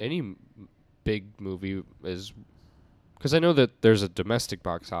say any big movie is... Because I know that there's a domestic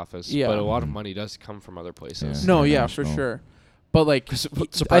box office, Yeah. but a lot of money does come from other places. Yeah. No, yeah, for International. sure. But like,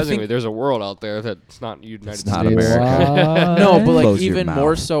 Surprisingly, there's a world out there that's not United It's not States. America. no, but like Close your even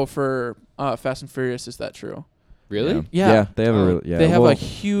more mouth. so for Fast and Furious is that true? Really? Yeah. They have They have a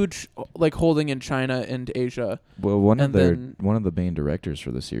huge like holding in China and Asia. Well, one of then the main directors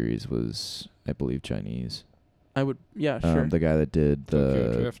for the series was, I believe, Chinese. Sure. The guy that did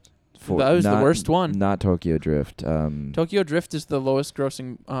Tokyo Drift. That was the worst one. Not Tokyo Drift. Tokyo Drift is the lowest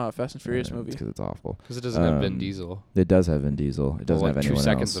grossing Fast and Furious movie. Because it's awful. Because it doesn't have Vin Diesel. It does have Vin Diesel. It doesn't have anyone 2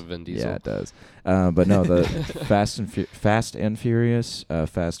 seconds else. of Vin Diesel. Yeah, it does. But no, the Fast and Furious,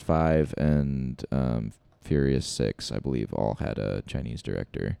 Fast 5, and Furious 6, I believe, all had a Chinese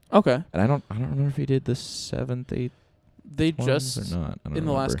director. Okay. And I don't remember if he did the 7th, 8th. They just or not. I don't in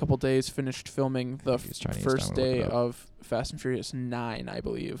the last remember. couple days finished filming the He's Chinese, first I'm gonna look day it up. of Fast and Furious 9, I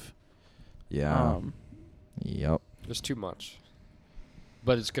believe. Yeah. Yep. There's too much.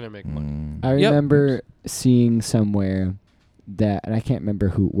 But it's going to make money. I remember seeing somewhere that, and I can't remember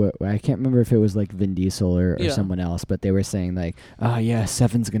I can't remember if it was like Vin Diesel or someone else, but they were saying like, oh yeah,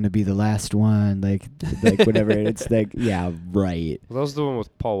 7's gonna be the last one, like whatever. And it's like, yeah, right. Well, that was the one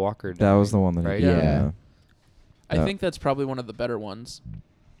with Paul Walker. That was the one that, right? Yeah. I think that's probably one of the better ones.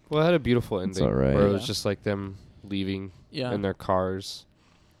 Well, it had a beautiful ending. It's all right. Where it was just like them leaving in their cars.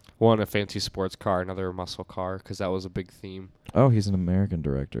 One a fancy sports car, another a muscle car, because that was a big theme. Oh, he's an American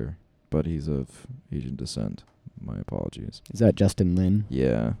director, but he's of Asian descent. My apologies. Is that Justin Lin?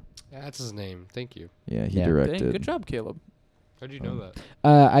 Yeah. That's his name. Thank you. Yeah, he Yeah. directed. Dang, good job, Caleb. How do you know that?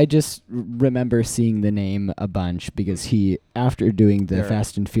 I just remember seeing the name a bunch because he, after doing the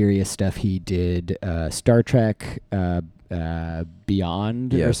Fast and Furious stuff, he did Star Trek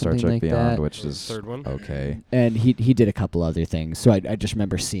Beyond or Star something Trek like Beyond, that. which is third one. Okay. And he did a couple other things. So I just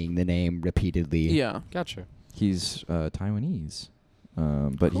remember seeing the name repeatedly. Yeah. Gotcha. He's Taiwanese.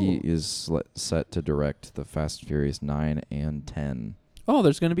 But he is set to direct the Fast and Furious 9 and 10. Oh,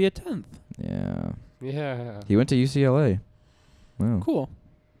 there's going to be a 10th. Yeah. Yeah. He went to UCLA. Wow. Cool.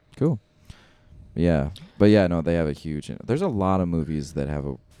 Yeah. But yeah, no, they have a huge... There's a lot of movies that have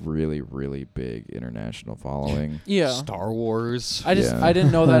a really, really big international following. Yeah. Star Wars. I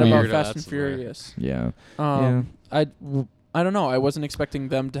didn't know that about Weird, Fast and that's Furious. Yeah. I don't know. I wasn't expecting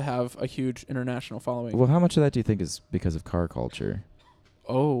them to have a huge international following. Well, how much of that do you think is because of car culture?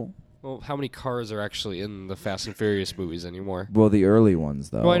 Oh. Well, how many cars are actually in the Fast and Furious movies anymore? Well, the early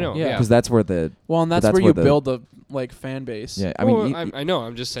ones, though. Oh, I know. Yeah. Because that's where the... Well, and that's where you build a fan base. Yeah, I Well, mean... I know.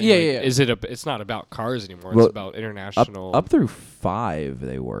 I'm just saying. Yeah, like, yeah. Is it it's not about cars anymore. Well, It's about international. Up through 5,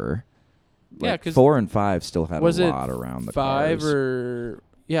 they were. Yeah, Like 'cause 4 and 5 still had a was it lot around the 5 cars. or...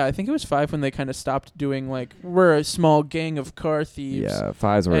 Yeah, I think it was 5 when they kind of stopped doing, like, we're a small gang of car thieves. Yeah,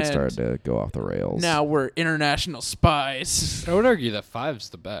 5's where it And started to go off the rails. Now we're international spies. I would argue that 5's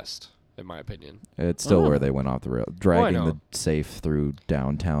the best, in my opinion. It's still Oh. where they went off the rails. Dragging the know. safe through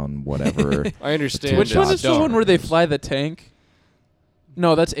downtown, whatever. I understand. Which one it's is the one dumb. where they fly the tank?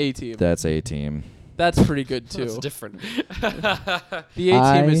 No, that's A-Team. That's A-Team. That's pretty good, too. That's different. The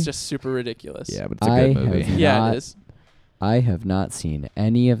A-Team is just super ridiculous. Yeah, but it's a good movie. Yeah, it is. I have not seen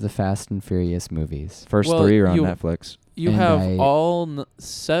any of the Fast and Furious movies. First Well, 3 are on Netflix. You And have all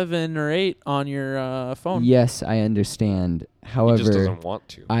 7 or 8 on your phone. Yes, I understand. However, He just doesn't want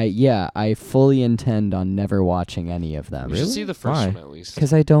to. I fully intend on never watching any of them. You should see the first Why? one at least.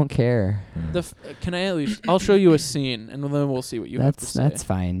 Because I don't care. Can I at least... I'll show you a scene, and then we'll see what you have to say. That's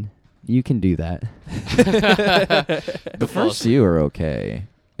fine. You can do that. The first few are okay.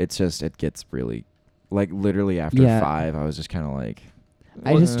 It's just, it gets really... Like, literally after 5, I was just kind of like...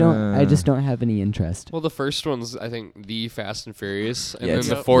 I just don't have any interest. Well, the first one's, I think, the Fast and Furious, and Yeah, then it's-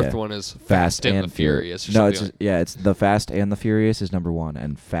 the fourth yeah. one is Fast and the Furious. Or No, it's something just, it's the Fast and the Furious is number 1,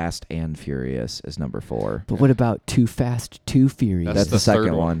 and Fast and Furious is number 4. But what about Too Fast, Too Furious? That's the third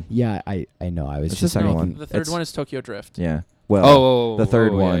second one. Yeah, I know. I was That's just the second making- one. The third It's- one is Tokyo Drift. Yeah. like. Well, the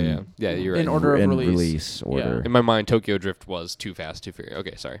third yeah, one. Yeah, you're right. In order of release order. In my mind, Tokyo Drift was Too Fast, Too Furious.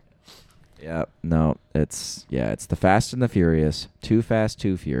 Okay, sorry. Yeah, no, it's the Fast and the Furious, Too Fast,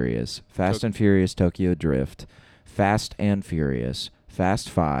 Too Furious, Fast and Furious Tokyo Drift, Fast and Furious, Fast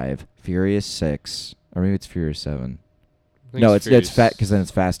 5, Furious 6, or maybe it's Furious 7. No, it's fat because then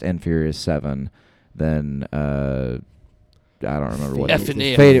it's Fast and Furious 7. Then I don't remember what F and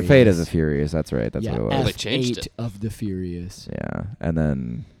A. Fate of the Furious. That's right. That's yeah, what it F- was. they changed F8 it. of the Furious. Yeah, and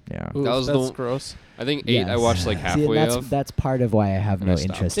then Oof, That was the that's one- gross. I think 8 I Yes. watched like See, halfway and of. that's part of why I have And no I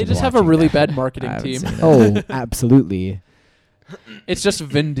stopped. interest They in just have a watching really that. bad I marketing haven't team. seen it. Oh, absolutely. It's just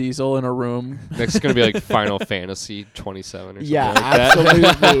Vin Diesel in a room. Next is going to be like Final Fantasy 27 or something Yeah, like that.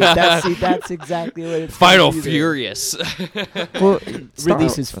 absolutely. that's exactly what it's Final gonna be there. Furious. Well, Star-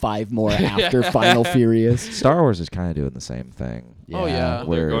 releases 5 more after Final Furious. Star Wars is kind of doing the same thing. Oh, yeah. They're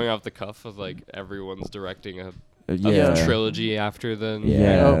Where- going off the cuff of like everyone's directing a Yeah. trilogy after the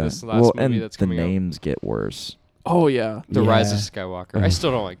Yeah. this last Well, movie and that's the coming out. names get worse. Oh yeah. The Rise of Yeah. Skywalker. I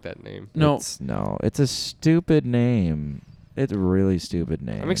still don't like that name. No. It's a stupid name. It's a really stupid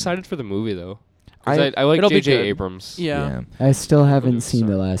name. I'm excited for the movie though. 'Cause I like It'll be J.J. good. Abrams. Yeah. I still haven't News, seen so-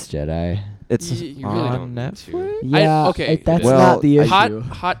 The Last Jedi. It's You really on don't need to. Netflix. Yeah, okay. that's Well, not the I- issue.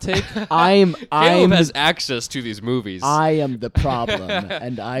 Hot take. I'm Caleb has access to these movies. I am the problem,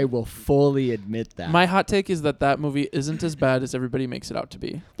 and I will fully admit that. My hot take is that movie isn't as bad as everybody makes it out to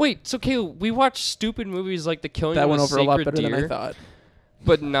be. Wait, so Caleb, we watch stupid movies like The Killing That of went a over a lot Sacred better than I Deer, thought.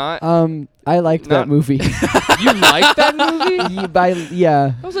 but not. I liked that Not- movie. You like that movie?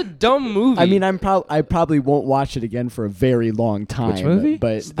 Yeah. That was a dumb movie. I mean, I probably won't watch it again for a very long time. Which movie?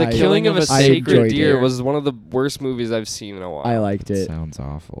 But The I, Killing of a I Sacred enjoyed Deer it. was one of the worst movies I've seen in a while. I liked it. Sounds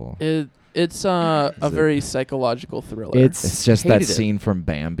awful. It's a Is it- very psychological thriller. It's just that hated it. scene from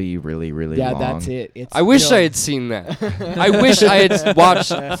Bambi, really, really Yeah, long. that's it. It's I wish still- I had seen that. I wish I had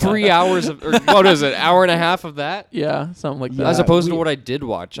watched 3 hours of, or what is it, hour and a half of that, yeah, something like Yeah, that. as opposed to we- what I did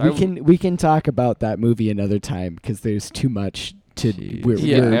watch. We can talk about that movie another time because there's too much to. Jeez. We're,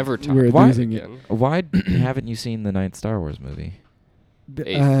 Yeah. we're, never talk we're about losing it it. again. Why haven't you seen the 9th Star Wars movie?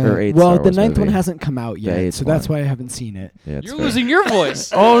 Eighth. Or eighth well, Star the Wars ninth one movie. hasn't come out The yet, eighth so that's one. why I haven't seen it. Yeah, it's You're fair. losing your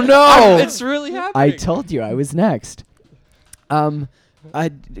voice. Oh no! It's really happening. I told you I was next.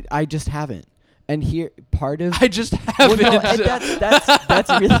 I just haven't. And here, part of I just well, haven't. no, and that's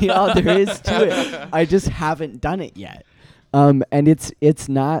really all there is to it. I just haven't done it yet. And it's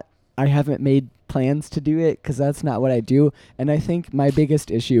not. I haven't made plans to do it because that's not what I do. And I think my biggest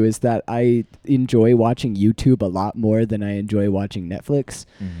issue is that I enjoy watching YouTube a lot more than I enjoy watching Netflix.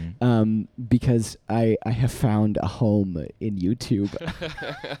 Mhm. Because I have found a home in YouTube.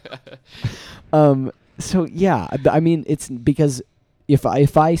 So yeah, I mean, it's because if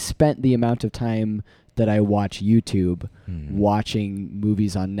I spent the amount of time that I watch YouTube Mhm. watching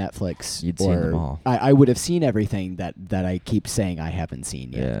movies on Netflix, You'd seen them all. I would have seen everything that I keep saying I haven't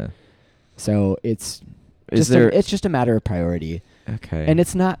seen yet. Yeah. So it's Is just there? it's just a matter of priority, Okay. and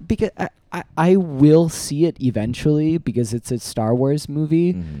it's not because I will see it eventually because it's a Star Wars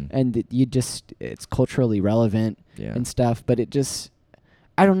movie, Mhm. and it's culturally relevant yeah. and stuff, but it just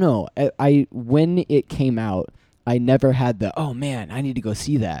I don't know. I when it came out, I never had the oh man, I need to go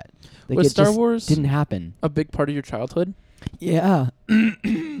see that. Like Was it Star just Wars didn't happen. a big part of your childhood? Yeah.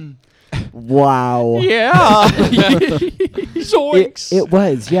 Wow. Yeah. It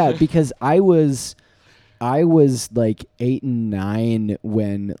was, yeah, because I was like 8 and 9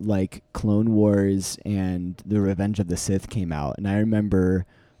 when like Clone Wars and The Revenge of the Sith came out, and I remember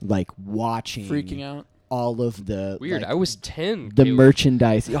like watching Freaking out. all of the Weird. like, I was 10. the Caleb.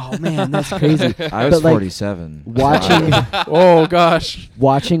 merchandise. Oh man, that's crazy. I was but, like, 47. watching Oh gosh.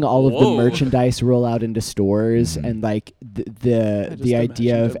 watching all of Whoa. the merchandise roll out into stores Mhm. and like I the just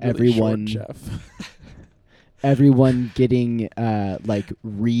idea of imagined a really short everyone Jeff. everyone getting like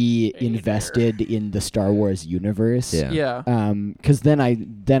reinvested in the Star Wars universe. Yeah. Yeah. Because then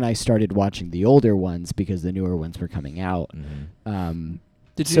I started watching the older ones because the newer ones were coming out. Mhm.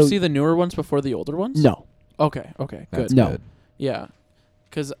 Did you so- see the newer ones before the older ones? No, Okay. Okay. Good. That's No. good. Yeah.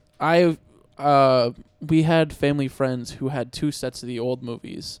 Because we had family friends who had 2 sets of the old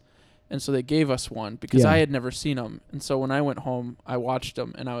movies, and so they gave us one because Yeah. I had never seen them, and so when I went home, I watched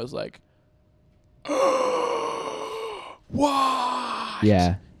them, and I was like, "What?"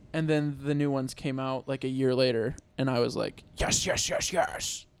 yeah, And then the new ones came out like a year later, and I was like, "Yes, yes, yes,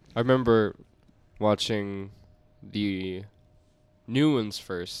 yes." I remember watching the new ones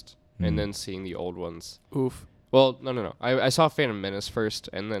first and Mhm. then seeing the old ones. Oof. Well, no. I saw Phantom Menace first,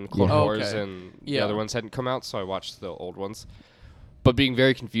 and then Clone Yeah. Oh, Wars, okay. and the Yeah. other ones hadn't come out, so I watched the old ones. But being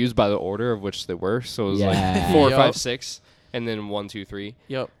very confused by the order of which they were, so it was Yeah. like 4, Yup. 5, 6, and then 1, 2, 3,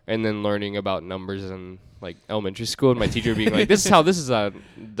 Yep. and then learning about numbers in like elementary school, and my teacher being like, "This is how this is done."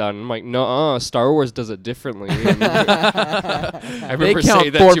 I'm like, "No, Star Wars does it differently." And I They remember count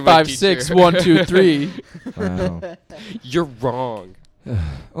saying that 4, to my 5, teacher. 6, 1, 2, 3. Wow. You're wrong.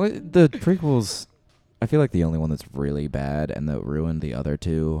 Well, the prequels, I feel like the only one that's really bad and that ruined the other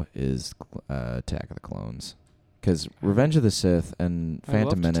two is Attack of the Clones. Because Revenge of the Sith and I Phantom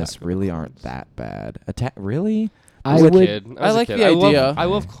loved Menace Attack of the really aren't Clones. that bad. Really? I As a would. kid, I as a like kid. the idea. I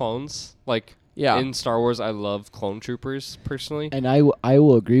love clones. Like Yeah. in Star Wars, I love clone troopers personally. And I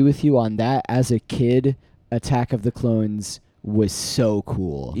will agree with you on that. As a kid, Attack of the Clones was so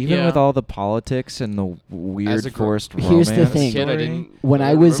cool. Even Yeah. with all the politics and the As weird a forced romance. Here's the As a thing. kid, I story. didn't. When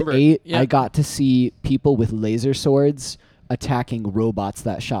I don't was remember it. 8, Yeah. I got to see people with laser swords attacking robots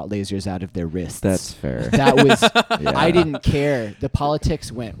that shot lasers out of their wrists. That's fair. That was Yeah. I didn't care. The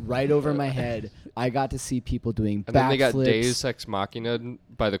politics went right over my head. I got to see people doing And then they got backflips. Deus Ex Machina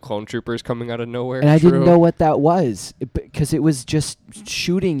by the clone troopers coming out of nowhere. And I didn't True. know what that was because it was just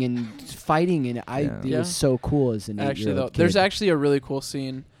shooting and fighting, and it Yeah. was so cool as an 8-year-old Actually, though, kid. there's actually a really cool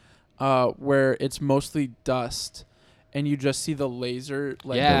scene where it's mostly dust, and you just see the laser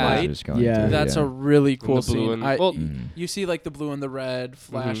Yeah. light. Just going Yeah. through, That's yeah. a really And cool the blue scene. and- well, You see like the blue and the red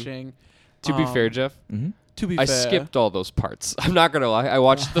flashing. to be fair, Jeff, To be I fair, skipped all those parts. I'm not gonna lie. I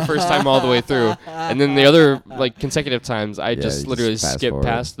watched the first time all the way through, and then the other like consecutive times, I Yeah, just you literally just fast skipped forward.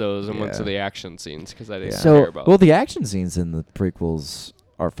 past those and went to Yeah. the action scenes because I didn't So- care about. Well, the action scenes in the prequels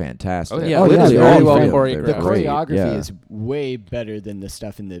are fantastic. Oh, yeah, Oh, literally yeah, very they're well great. choreographed. The They're great, choreography yeah. is way better than the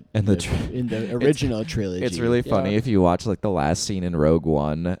stuff in the And in the original trilogy. It's really funny Yeah. if you watch like the last scene in Rogue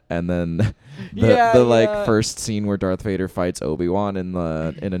One and then the Yeah, like yeah. first scene where Darth Vader fights Obi-Wan in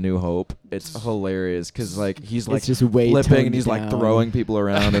A New Hope. It's hilarious because like he's like It's just way flipping toned and he's like down. throwing people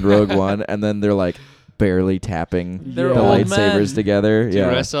around in Rogue One, and then they're like barely tapping They're the old lightsabers men. together. Dude, yeah,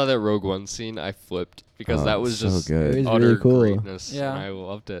 when I saw that Rogue One scene, I flipped because Oh, that was so just good. It was utter really cool. greatness. Yeah. and I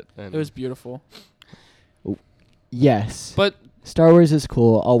loved it. And it was beautiful. Yes. but Star Wars is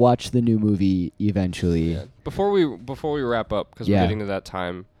cool. I'll watch the new movie eventually. yeah, before we wrap up because Yeah. we're getting to that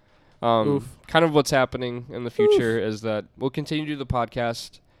time. Oof. Kind of what's happening in the future is that we'll continue to do the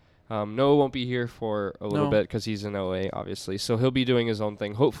podcast. Noah won't be here for a little No. bit because he's in LA, obviously. So he'll be doing his own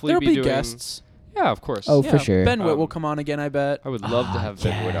thing. Hopefully, There'll be doing guests. Yeah, of course. Oh, Yeah, for sure. Ben Witt will Um, come on again, I bet. I would love to have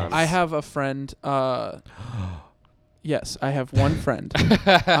Ben Wood on. I have a friend. Yes, I have one friend.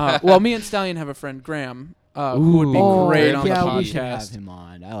 Well, me and Stalyon have a friend, Graham, who would be Oh, great on yeah, the we should have podcast. him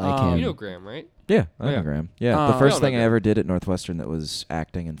on. I like him. You know Graham, right? yeah, I Oh, know yeah. Graham. Yeah, Um, the We first all know thing I Graham. ever did at Northwestern that was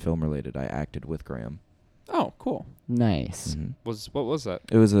acting and film related, I acted with Graham. Oh, cool. Nice. Mhm. What was that?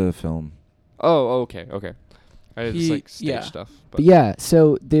 It was a film. Oh, okay. I did He- like stage yeah. stuff. But yeah,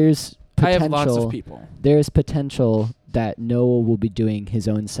 so there's I potential. have lots of people. There's potential that Noah will be doing his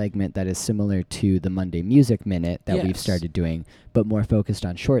own segment that is similar to the Monday Music Minute that we've Yes. started doing, but more focused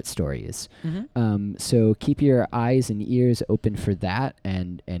on short stories. Mm-hmm. So keep your eyes and ears open for that,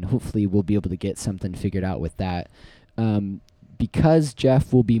 and hopefully we'll be able to get something figured out with that. Because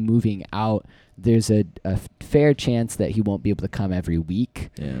Jeff will be moving out, there's a fair chance that he won't be able to come every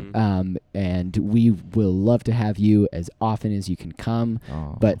week. Yeah. Mhm. And we will love to have you as often as you can come.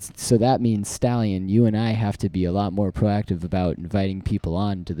 Oh. But so that means, Stalyon, you and I have to be a lot more proactive about inviting people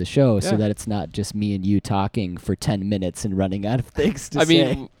on to the show so Yeah. that it's not just me and you talking for 10 minutes and running out of things to I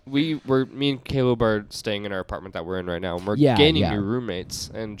say. mean, me and Caleb are staying in our apartment that we're in right now, and we're Yeah, gaining yeah. new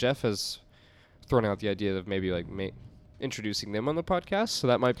roommates. And Jeff has thrown out the idea of maybe like introducing them on the podcast, so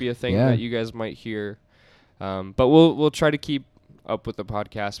that might be a thing Yeah. that you guys might hear. But we'll try to keep up with the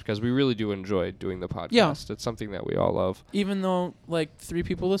podcast because we really do enjoy doing the podcast. Yeah. It's something that we all love. Even though like 3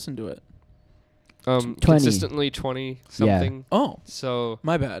 people listen to it. 20. Consistently 20 something. Oh, So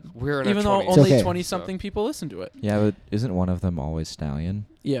my bad. we're in Even our though 20s. only okay. 20 something people listen to it. Yeah, but isn't one of them always Stalyon?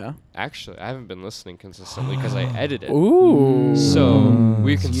 Yeah. Actually, I haven't been listening consistently because I edit it. Ooh. So Mm. we're So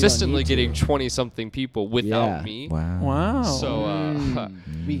you don't consistently need getting to. 20-something people without Yeah. me. Wow. Wow. So,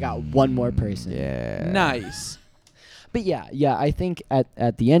 We got one more person. Yeah. Nice. But yeah, I think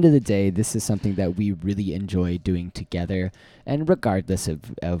at the end of the day, this is something that we really enjoy doing together. And regardless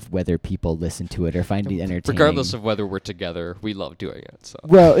of whether people listen to it or find it entertaining. Regardless of whether we're together, we love doing it. So.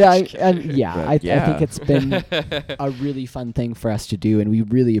 Well, yeah, I But I yeah. think it's been a really fun thing for us to do, and we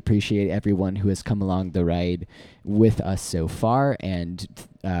really appreciate everyone who has come along the ride with us so far, and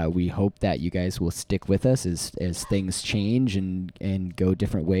we hope that you guys will stick with us as things change and go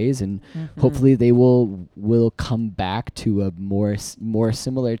different ways, and hopefully they will come back to a more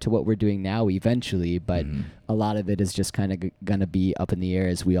similar to what we're doing now eventually, but Mhm. a lot of it is just kind of gonna be up in the air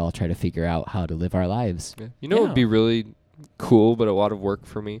as we all try to figure out how to live our lives. Yeah. You know what would be Yeah. really cool, but a lot of work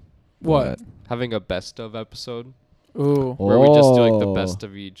for me? What? Having a best of episode Ooh, where we just do like the Oh, best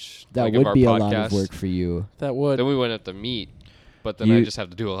of each That like, of would our be podcast. a lot of work for you. that would. Then we wouldn't have to meet, but then I You- just have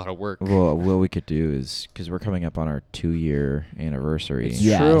to do a lot of work. Well, what we could do is, because we're coming up on our 2-year anniversary. It's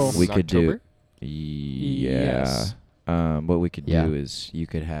Yes. true. We In could October? do. Yes. What we could Yeah. do is you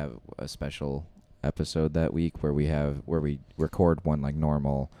could have a special episode that week where we record one like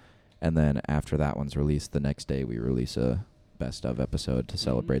normal, and then after that one's released, the next day we release a best of episode to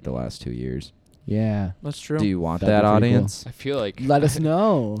celebrate the last 2 years. Yeah. That's true. Do you want That'd that, be pretty cool. audience? I feel like Let us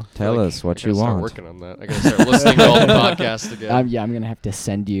know. Tell like us what I you gotta start want. working on that. I gotta start listening to all the podcasts again. Yeah, I'm gonna have to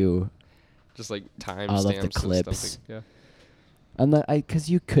send you Just like time all of the stamps clips. and stuff. Yeah. because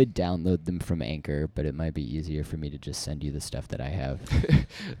you could download them from Anchor, but it might be easier for me to just send you the stuff that I have.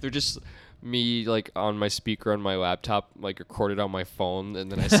 They're just me like on my speaker on my laptop, like recorded on my phone,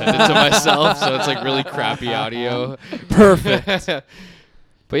 and then I send it to myself, so it's like really crappy audio. Perfect.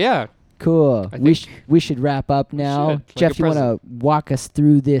 But yeah, Cool. I We think should wrap up now. should, like Jeff, a you want to walk us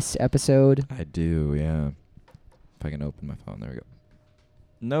through this episode? I do, yeah. If I can open my phone, there we go.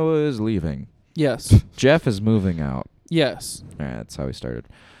 Noah is leaving. Yes. Jeff is moving out. Yes. All right, that's how we started.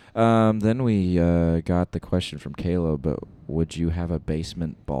 Then we got the question from Caleb, but would you have a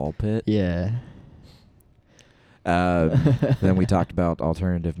basement ball pit? Yeah. Then we talked about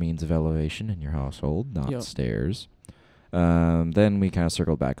alternative means of elevation in your household, not Yep. stairs. Then we kind of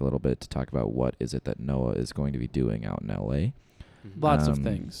circled back a little bit to talk about what is it that Noah is going to be doing out in L.A. Lots of Um,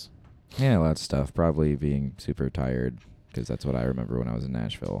 things. Yeah, lots of stuff. Probably being super tired because that's what I remember when I was in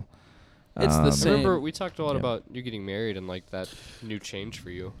Nashville. It's the I same. remember we talked a lot Yeah. about you getting married and like that new change for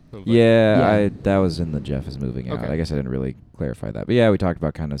you. of, like- Yeah, Yeah. that was in the Jeff is moving out. Okay. I guess I didn't really clarify that. But yeah, we talked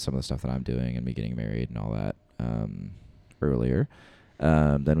about kind of some of the stuff that I'm doing and me getting married and all that earlier.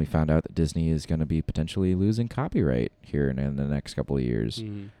 Then we found out that Disney is going to be potentially losing copyright here in the next couple of years,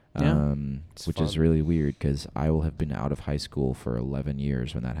 Mhm. Yeah. It's which is fun. really weird because I will have been out of high school for 11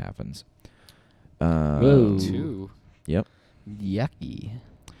 years when that happens. Whoa. 2. Yep. Yucky.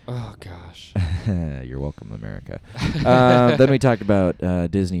 Oh gosh. You're welcome, America. Then we talked about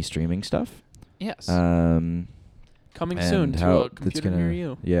Disney streaming stuff. Yes. Coming and soon to how a it's computer near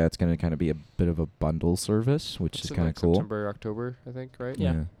you. Yeah, it's going to kind of be a bit of a bundle service, which It's is in, kind of like, cool. September, October, I think, right?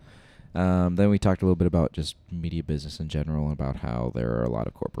 Yeah. Then we talked a little bit about just media business in general and about how there are a lot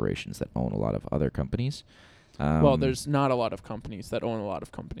of corporations that own a lot of other companies. Well, there's not a lot of companies that own a lot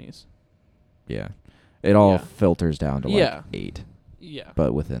of companies. Yeah. It all Yeah. filters down to Yeah. like 8. Yeah.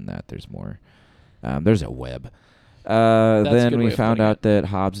 But within that, there's more. There's a web. a Then good we way of found putting out it. that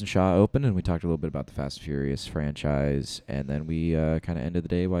Hobbs and Shaw opened, and we talked a little bit about the Fast and Furious franchise. And then we kind of ended the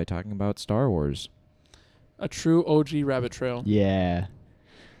day by talking about Star Wars. A true OG rabbit trail. Yeah.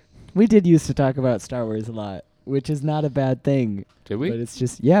 We did used to talk about Star Wars a lot, which is not a bad thing. Did we? But it's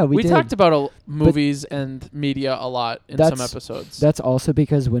just, yeah, we did. talked about movies and media a lot in some That's- episodes. That's also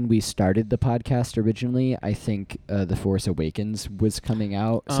because when we started the podcast originally, I think The Force Awakens was coming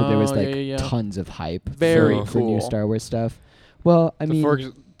out, so there was Oh, like yeah. tons of hype Very for new cool. Star Wars stuff. Well, I mean,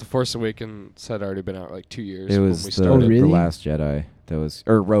 The Force Awakens had already been out like 2 years It when was we the, started. Oh, really? the Last Jedi. That was,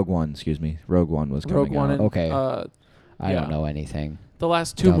 or Rogue One, excuse me. Rogue One was Rogue coming One out. and Okay. I yeah. don't know anything. The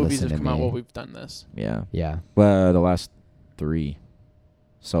last 2 Don't movies listen have to come out me. while we've done this. Yeah. Yeah. Well, the last 3.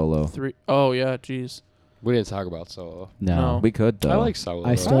 Solo. 3. Oh yeah, jeez. We didn't talk about Solo. No. No. We could, though. I like Solo. I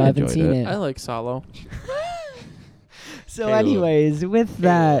though. still I haven't enjoyed seen it. it. I like Solo. So, Caleb. anyways, with Caleb.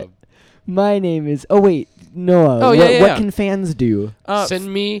 that, my name is. Oh wait, Noah. Oh, what, yeah, yeah, what yeah. can fans do?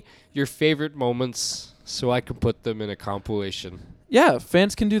 Send me your favorite moments so I can put them in a compilation. Yeah,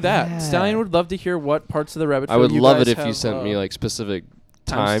 fans can do that. Yeah. Stallion would love to hear what parts of the rabbit I trail would you love guys it if you have, sent me like specific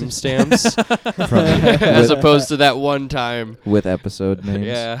time timestamps From- as opposed to that one time. with episode names.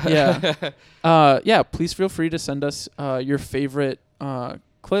 Yeah. Yeah, please feel free to send us your favorite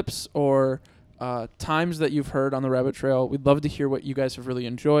clips or times that you've heard on the rabbit trail. We'd love to hear what you guys have really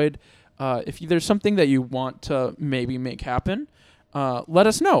enjoyed. If there's something that you want to maybe make happen, let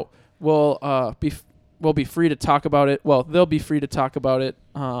us know. We'll be free to talk about it. Well, they'll be free to talk about it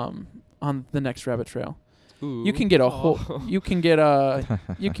on the next rabbit trail. Ooh. You can get a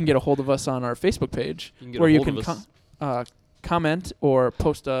you can get a hold of us on our Facebook page You can get where a you hold can of us. comment or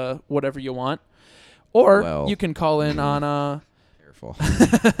post whatever you want, or Well. you can call in on Careful.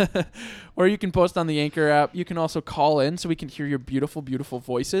 or you can post on the Anchor app. You can also call in so we can hear your beautiful, beautiful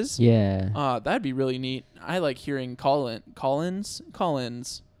voices. Yeah. That'd be really neat. I like hearing call-ins.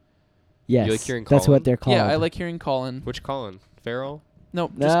 Yes. like hearing that's Colin? what they're called. Yeah, I like hearing call-in. Which Colin? Farrell? No,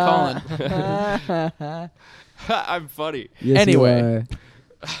 just Colin. I'm funny. Yes, you Anyway.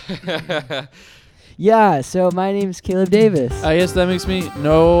 are. Yeah, so my name's Caleb Davis. Yes, that makes me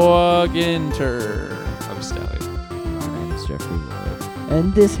Noah Ginter. I'm Stallion. My name is Jeffrey Lloyd.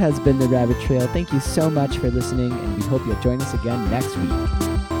 And this has been The Rabbit Trail. Thank you so much for listening, and we hope you'll join us again next week.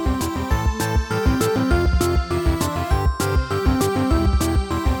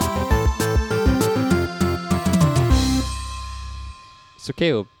 So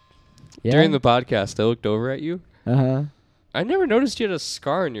Caleb, Yeah? during the podcast, I looked over at you. Uh-huh. I never noticed you had a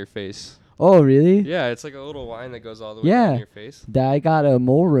scar on your face. Oh, really? Yeah, it's like a little line that goes all the way Yeah. down your face. I got a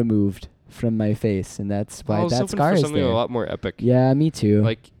mole removed from my face, and that's why I was that hoping scar for is something there. a lot more epic. Yeah, me too.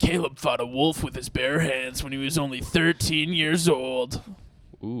 Like, Caleb fought a wolf with his bare hands when he was only 13 years old.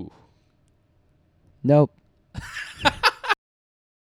 ooh. Nope.